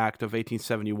Act of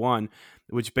 1871,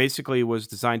 which basically was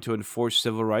designed to enforce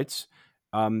civil rights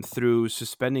through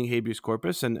suspending habeas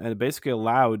corpus, and it basically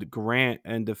allowed Grant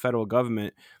and the federal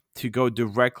government to go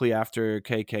directly after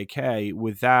KKK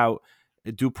without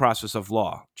a due process of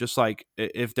law. Just like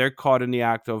if they're caught in the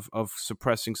act of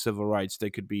suppressing civil rights, they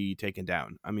could be taken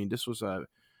down. I mean, this was a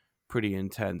pretty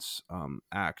intense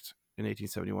act in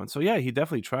 1871. So yeah, he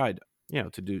definitely tried,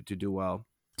 to do well.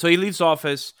 So he leaves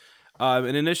office,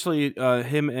 and initially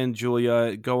him and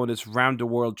Julia go on this round the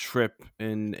world trip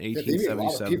in 1877. They meet a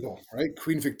lot of people, right?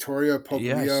 Queen Victoria, Pope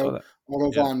Leo,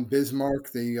 Otto von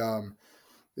Bismarck. They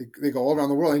go all around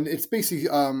the world, and it's basically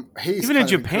Hayes even in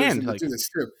Japan, like, do this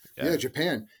trip. Yeah,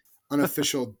 Japan.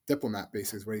 Unofficial diplomat,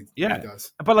 basically, is what he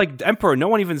does. But like the emperor, no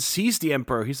one even sees the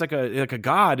emperor. He's like a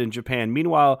god in Japan.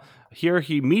 Meanwhile, here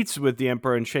he meets with the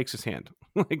emperor and shakes his hand.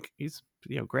 Like he's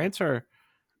Grants are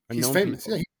he's famous.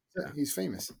 People. Yeah, he's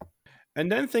famous.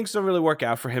 And then things don't really work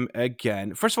out for him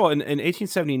again. First of all, in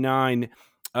 1879,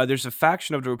 there's a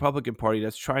faction of the Republican Party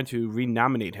that's trying to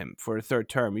renominate him for a third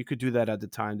term. You could do that at the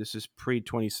time. This is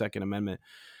pre-22nd Amendment.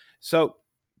 So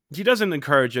he doesn't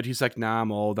encourage it. He's like, nah,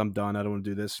 I'm old. I'm done. I don't want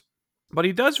to do this. But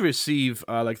he does receive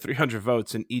like 300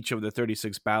 votes in each of the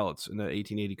 36 ballots in the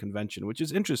 1880 convention, which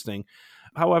is interesting.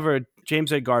 However,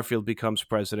 James A. Garfield becomes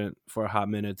president for a hot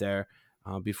minute there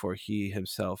before he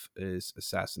himself is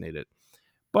assassinated.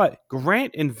 But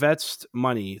Grant invests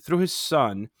money through his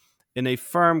son in a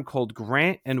firm called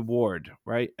Grant and Ward,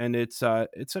 right? And it's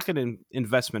like an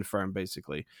investment firm,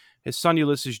 basically. His son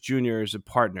Ulysses Jr. is a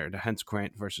partner, hence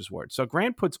Grant versus Ward. So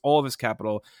Grant puts all of his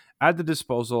capital at the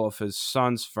disposal of his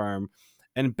son's firm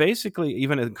and basically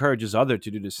even encourages others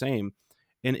to do the same.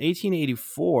 In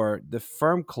 1884, the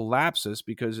firm collapses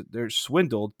because they're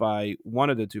swindled by one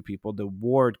of the two people, the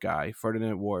Ward guy,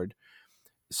 Ferdinand Ward.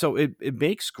 So it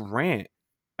makes Grant,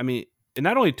 I mean, it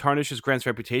not only tarnishes Grant's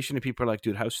reputation, and people are like,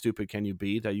 dude, how stupid can you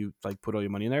be that you like put all your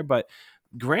money in there? But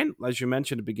Grant, as you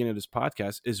mentioned at the beginning of this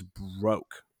podcast, is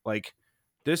broke. Like,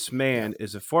 this man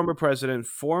is a former president,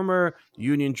 former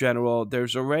Union general.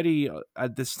 There's already,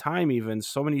 at this time even,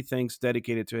 so many things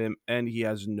dedicated to him, and he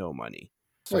has no money.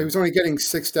 So he was only getting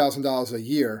 $6,000 a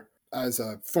year as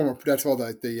a former, that's all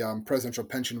the presidential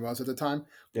pension was at the time,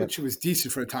 which was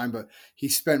decent for the time, but he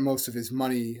spent most of his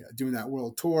money doing that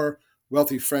world tour.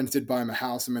 Wealthy friends did buy him a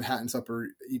house in Manhattan's Upper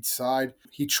East Side.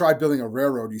 He tried building a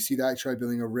railroad. You see that? He tried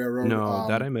building a railroad. No,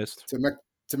 that I missed.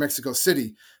 To Mexico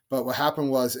City. But what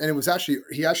happened was, and it was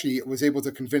he actually was able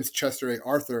to convince Chester A.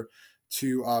 Arthur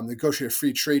to negotiate a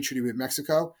free trade treaty with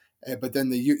Mexico. But then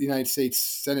the United States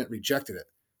Senate rejected it.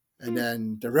 And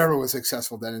then the railroad was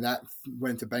successful then, and that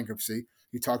went into bankruptcy.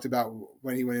 He talked about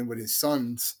when he went in with his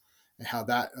sons and how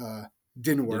that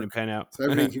didn't work. Didn't pan out. So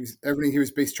everything he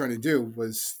was basically trying to do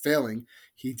was failing.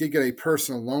 He did get a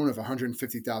personal loan of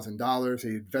 $150,000. He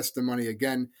invested the money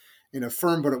again in a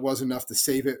firm, but it wasn't enough to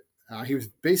save it. He was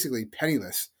basically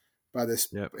penniless by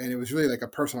this, and it was really like a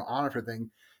personal honor thing.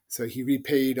 So he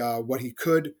repaid what he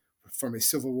could from his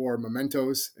Civil War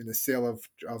mementos and the sale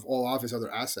of all of his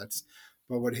other assets.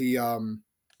 But what he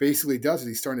basically does is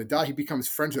he's starting to die. He becomes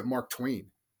friends with Mark Twain.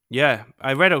 Yeah,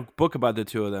 I read a book about the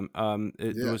two of them.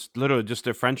 It was literally just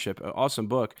their friendship. An awesome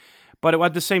book. But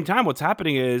at the same time, what's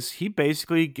happening is he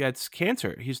basically gets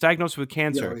cancer. He's diagnosed with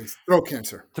cancer. Yeah, throat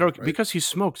cancer. Right? Because he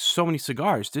smoked so many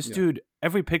cigars. This dude,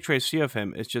 every picture I see of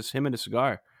him is just him and a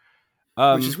cigar.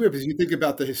 Which is weird because you think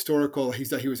about the historical,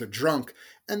 he was a drunk.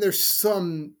 And there's they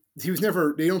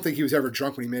don't think he was ever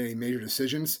drunk when he made any major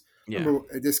decisions. Yeah.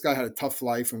 Remember, this guy had a tough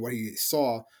life and what he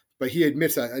saw. but he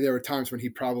admits that there were times when he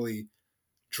probably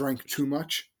drank too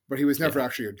much, but he was never Yeah.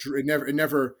 actually it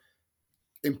never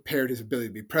impaired his ability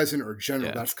to be president or general.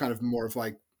 Yeah. That's kind of more of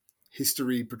like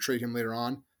history portrayed him later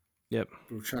on. Yep.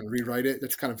 We were trying to rewrite it.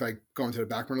 That's kind of like going to the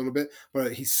background a little bit.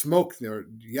 But he smoked there,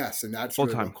 yes, and that's Full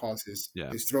really time. what caused his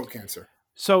Yeah. throat cancer.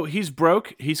 So he's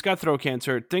broke. He's got throat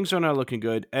cancer. Things are not looking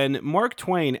good. And Mark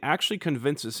Twain actually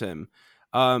convinces him.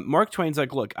 Mark Twain's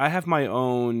like, look, I have my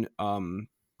own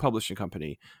publishing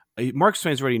company. Mark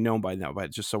Twain's already known by now,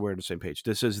 but just so we're on the same page.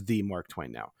 This is the Mark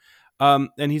Twain now.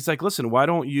 And he's like, listen, why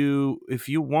don't you, if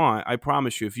you want, I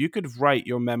promise you, if you could write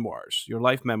your memoirs, your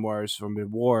life memoirs from the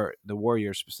war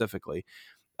years specifically,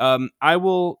 I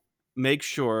will make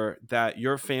sure that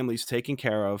your family's taken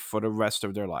care of for the rest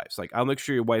of their lives. Like, I'll make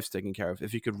sure your wife's taken care of.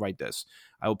 If you could write this,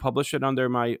 I will publish it under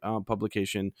my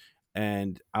publication,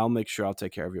 and I'll make sure I'll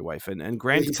take care of your wife. And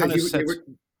Grant He said kind of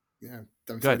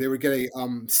said, they would get a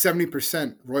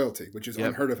 70% royalty, which is Yep.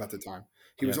 unheard of at the time.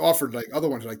 He was Yep. offered like other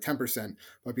ones like 10%,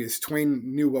 but because Twain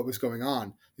knew what was going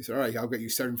on, he said, "All right, I'll get you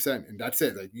 7%, and that's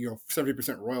it. Like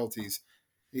 70% royalties."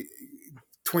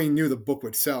 Twain knew the book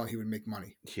would sell; and he would make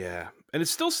money. Yeah, and it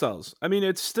still sells. I mean,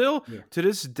 it's still Yeah. to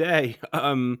this day,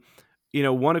 one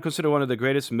to consider one of the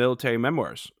greatest military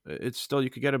memoirs. It's still,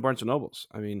 you could get it at Barnes and Nobles.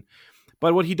 I mean,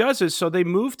 but what he does is, so they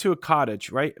move to a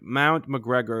cottage, right, Mount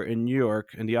McGregor in New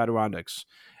York in the Adirondacks,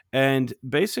 and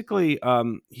basically,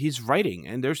 he's writing,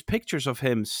 and there's pictures of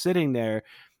him sitting there.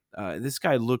 This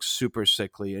guy looks super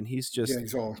sickly, and he's just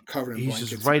He's all covered in he's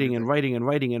blankets. just writing and writing and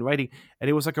writing and writing, and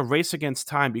it was like a race against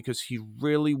time because he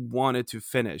really wanted to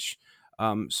finish,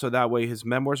 so that way his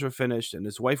memoirs were finished and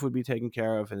his wife would be taken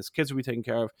care of and his kids would be taken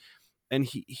care of, and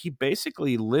he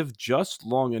basically lived just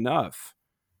long enough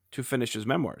to finish his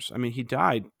memoirs. I mean, he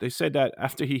died, they said that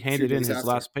after he handed in days his after.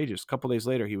 last pages, a couple days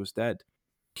later he was dead.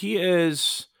 He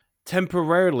is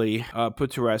temporarily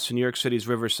put to rest in New York City's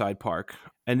Riverside Park,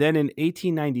 and then in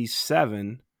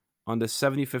 1897, on the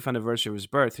 75th anniversary of his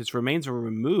birth, his remains were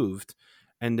removed,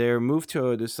 and they're moved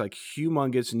to this like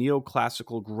humongous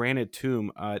neoclassical granite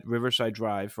tomb at Riverside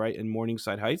Drive, right in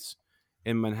Morningside Heights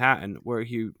in Manhattan, where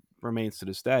he remains to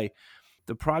this day.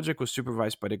 The project was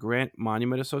supervised by the Grant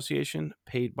Monument Association,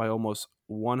 paid by almost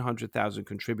 100,000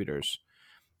 contributors,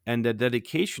 and the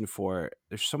dedication for it,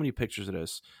 there's so many pictures of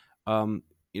this.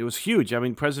 It was huge. I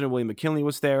mean, President William McKinley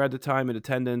was there at the time in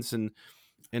attendance, and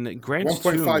Grant's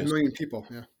 1.5 tomb million people.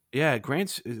 Yeah.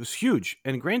 It was huge,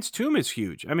 and Grant's tomb is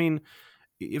huge. I mean,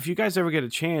 if you guys ever get a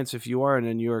chance, if you are in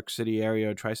the New York City area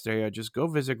or tri-state area, just go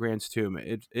visit Grant's tomb.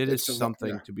 It is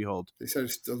something to behold. They said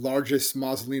it's the largest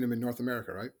mausoleum in North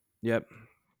America, right? Yep.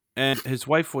 And his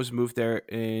wife was moved there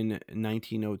in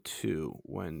 1902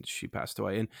 when she passed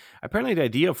away. And apparently the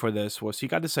idea for this was he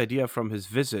got this idea from his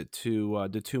visit to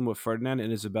the tomb of Ferdinand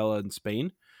and Isabella in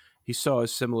Spain. He saw a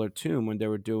similar tomb when they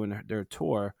were doing their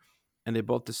tour, and they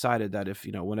both decided that if,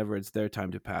 whenever it's their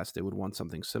time to pass, they would want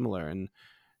something similar. And,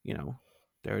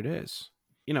 there it is.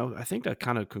 I think that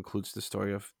kind of concludes the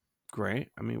story of Grant.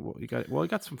 I mean, he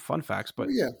got some fun facts, but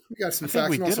we got some I think facts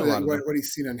we and did also a lot of them. what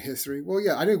he's seen in history. Well,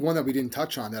 yeah, I think one that we didn't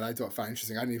touch on that I found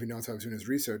interesting. I didn't even know until I was doing his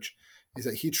research is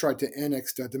that he tried to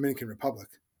annex the Dominican Republic.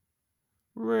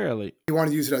 Really? He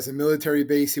wanted to use it as a military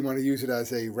base. He wanted to use it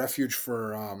as a refuge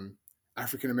for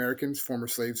African Americans, former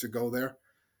slaves, to go there.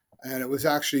 And it was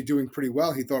actually doing pretty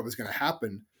well. He thought it was going to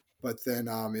happen, but then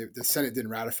the Senate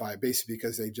didn't ratify it, basically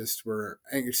because they just were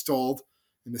stalled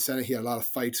in the Senate. He had a lot of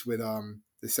fights with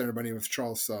the senator by the name of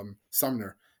Charles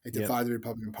Sumner. They divided the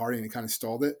Republican Party, and it kind of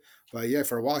stalled it. But yeah,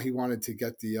 for a while he wanted to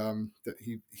get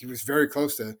he was very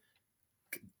close to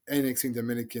annexing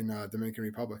Dominican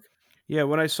Republic. Yeah,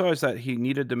 what I saw is that he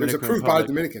needed Dominican It was approved Republic. by the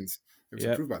Dominicans. It was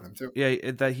approved by them too.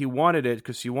 Yeah, that he wanted it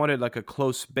because he wanted like a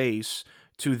close base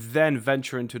to then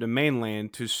venture into the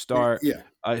mainland to start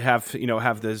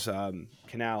have this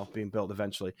canal being built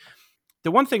eventually.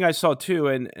 The one thing I saw too,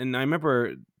 and I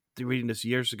remember reading this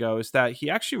years ago, is that he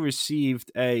actually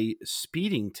received a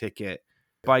speeding ticket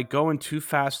by going too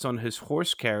fast on his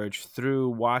horse carriage through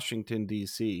Washington,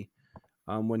 D.C.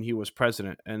 When he was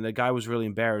president. And the guy was really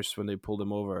embarrassed when they pulled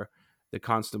him over. The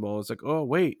constable was like, "Oh,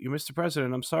 wait, you're Mr.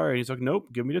 President. I'm sorry." And he's like,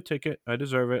 "Nope, give me the ticket. I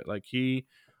deserve it." Like, he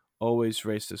always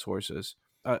raced his horses.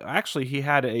 Actually, he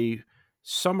had a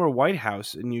summer White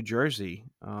House in New Jersey.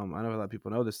 I don't know if a lot of people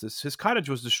know this. His cottage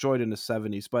was destroyed in the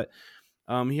 70s, but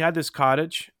he had this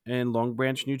cottage in Long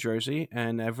Branch, New Jersey,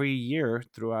 and every year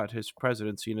throughout his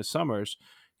presidency in the summers,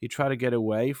 he tried to get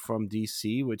away from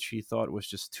D.C., which he thought was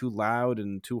just too loud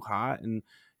and too hot, and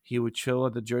he would chill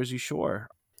at the Jersey Shore.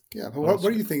 Yeah, but what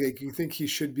do you think? Like, do you think he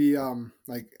should be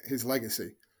like his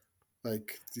legacy?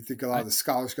 Like, do you think a lot of the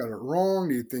scholars got it wrong?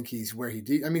 Do you think he's where he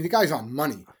did? I mean, the guy's on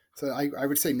money. So I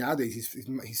would say nowadays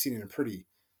he's seen in a pretty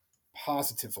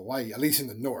positive light, at least in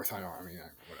the North.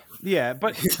 Whatever. Yeah,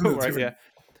 but right, yeah.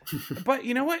 But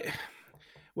you know what?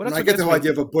 And I get the whole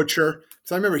idea of a butcher.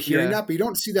 So I remember hearing that, but you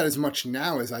don't see that as much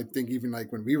now as I think even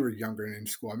like when we were younger and in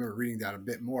school. I remember reading that a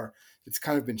bit more. It's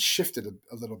kind of been shifted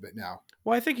a little bit now.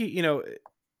 Well, I think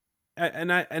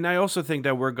and I also think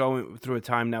that we're going through a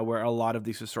time now where a lot of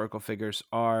these historical figures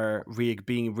are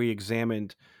being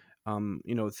re-examined,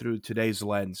 through today's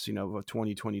lens, of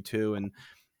 2022,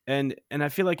 and I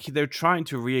feel like they're trying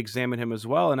to re-examine him as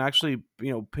well, and actually,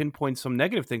 pinpoint some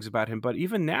negative things about him. But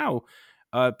even now,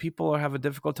 people have a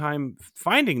difficult time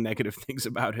finding negative things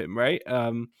about him, right?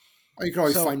 You can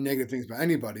always find negative things about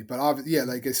anybody, but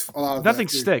like it's a lot of nothing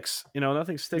sticks.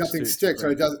 Nothing sticks. Nothing sticks. Or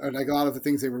it does. Or like a lot of the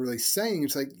things they were really saying,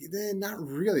 it's like not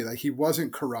really. Like he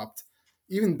wasn't corrupt.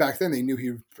 Even back then, they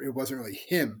knew it wasn't really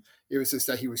him. It was just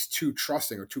that he was too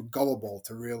trusting or too gullible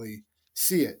to really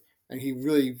see it, and he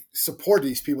really supported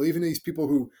these people, even these people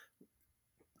who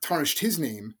tarnished his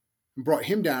name and brought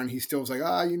him down. He still was like,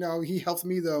 he helped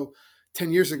me though.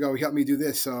 10 years ago, he helped me do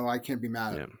this, so I can't be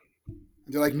mad at him.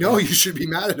 And they're like, no, you should be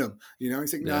mad at him.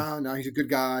 He's like, no, he's a good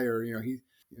guy, or it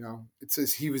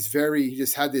says he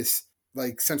just had this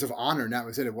like sense of honor, and that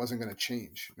was it. It wasn't going to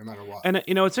change no matter what. And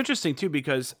it's interesting too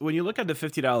because when you look at the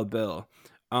 $50 bill,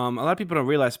 a lot of people don't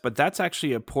realize, but that's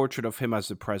actually a portrait of him as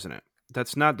the president.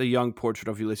 That's not the young portrait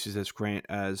of Ulysses S. Grant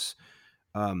as,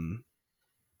 when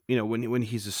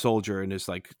he's a soldier in his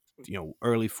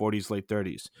early 40s, late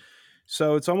 30s.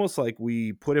 So it's almost like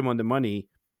we put him on the money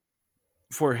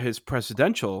for his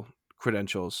presidential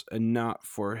credentials and not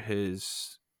for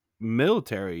his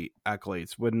military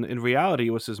accolades, when in reality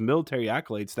it was his military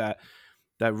accolades that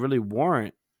really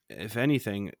warrant, if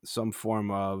anything, some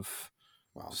form of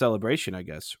celebration, I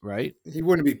guess, right? He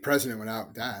wouldn't be president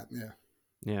without that.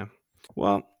 Yeah.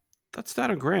 Well, that's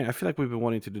that on Grant. I feel like we've been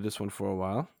wanting to do this one for a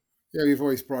while. Yeah, we've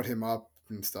always brought him up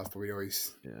and stuff, but we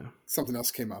always something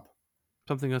else came up.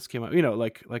 Something else came up,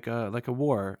 like a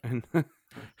war in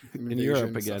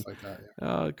Europe again. Like that,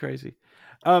 Oh, crazy.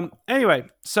 Anyway,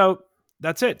 so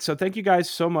that's it. So thank you guys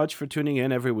so much for tuning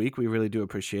in every week. We really do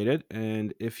appreciate it.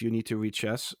 And if you need to reach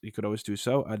us, you could always do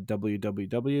so at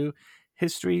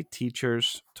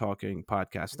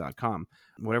www.historyteacherstalkingpodcast.com.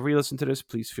 Whenever you listen to this,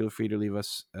 please feel free to leave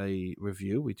us a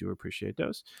review. We do appreciate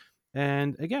those.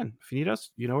 And again, if you need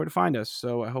us, you know where to find us.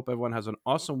 So I hope everyone has an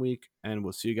awesome week, and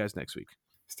we'll see you guys next week.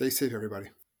 Stay safe, everybody.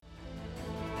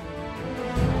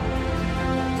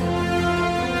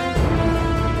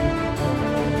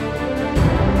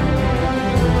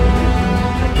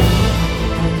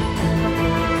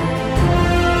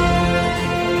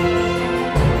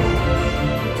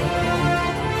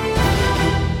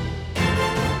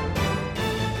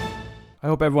 I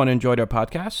hope everyone enjoyed our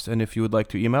podcast, and if you would like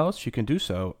to email us, you can do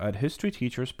so at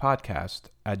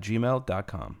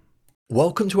historyteacherspodcast@gmail.com.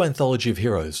 Welcome to Anthology of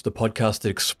Heroes, the podcast that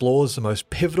explores the most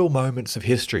pivotal moments of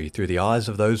history through the eyes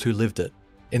of those who lived it.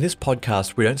 In this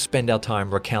podcast, we don't spend our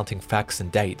time recounting facts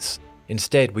and dates.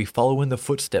 Instead, we follow in the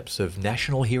footsteps of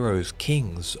national heroes,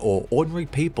 kings, or ordinary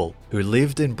people who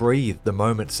lived and breathed the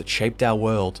moments that shaped our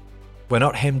world. We're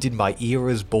not hemmed in by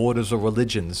eras, borders, or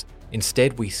religions.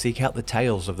 Instead, we seek out the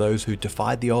tales of those who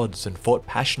defied the odds and fought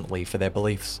passionately for their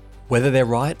beliefs. Whether they're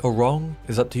right or wrong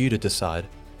is up to you to decide.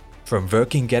 From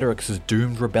Vercingetorix's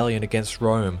doomed rebellion against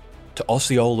Rome, to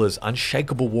Osceola's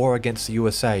unshakable war against the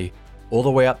USA, all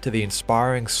the way up to the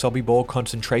inspiring Sobibor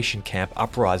concentration camp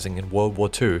uprising in World War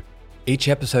II, each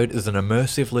episode is an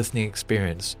immersive listening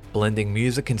experience, blending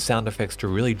music and sound effects to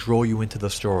really draw you into the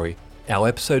story. Our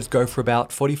episodes go for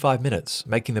about 45 minutes,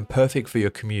 making them perfect for your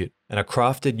commute, and are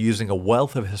crafted using a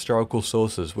wealth of historical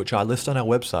sources, which I list on our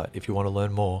website if you want to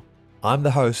learn more. I'm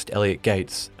the host, Elliot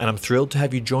Gates, and I'm thrilled to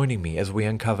have you joining me as we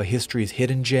uncover history's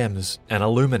hidden gems and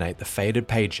illuminate the faded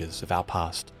pages of our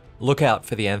past. Look out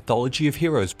for the Anthology of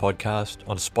Heroes podcast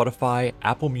on Spotify,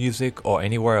 Apple Music, or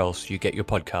anywhere else you get your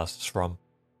podcasts from.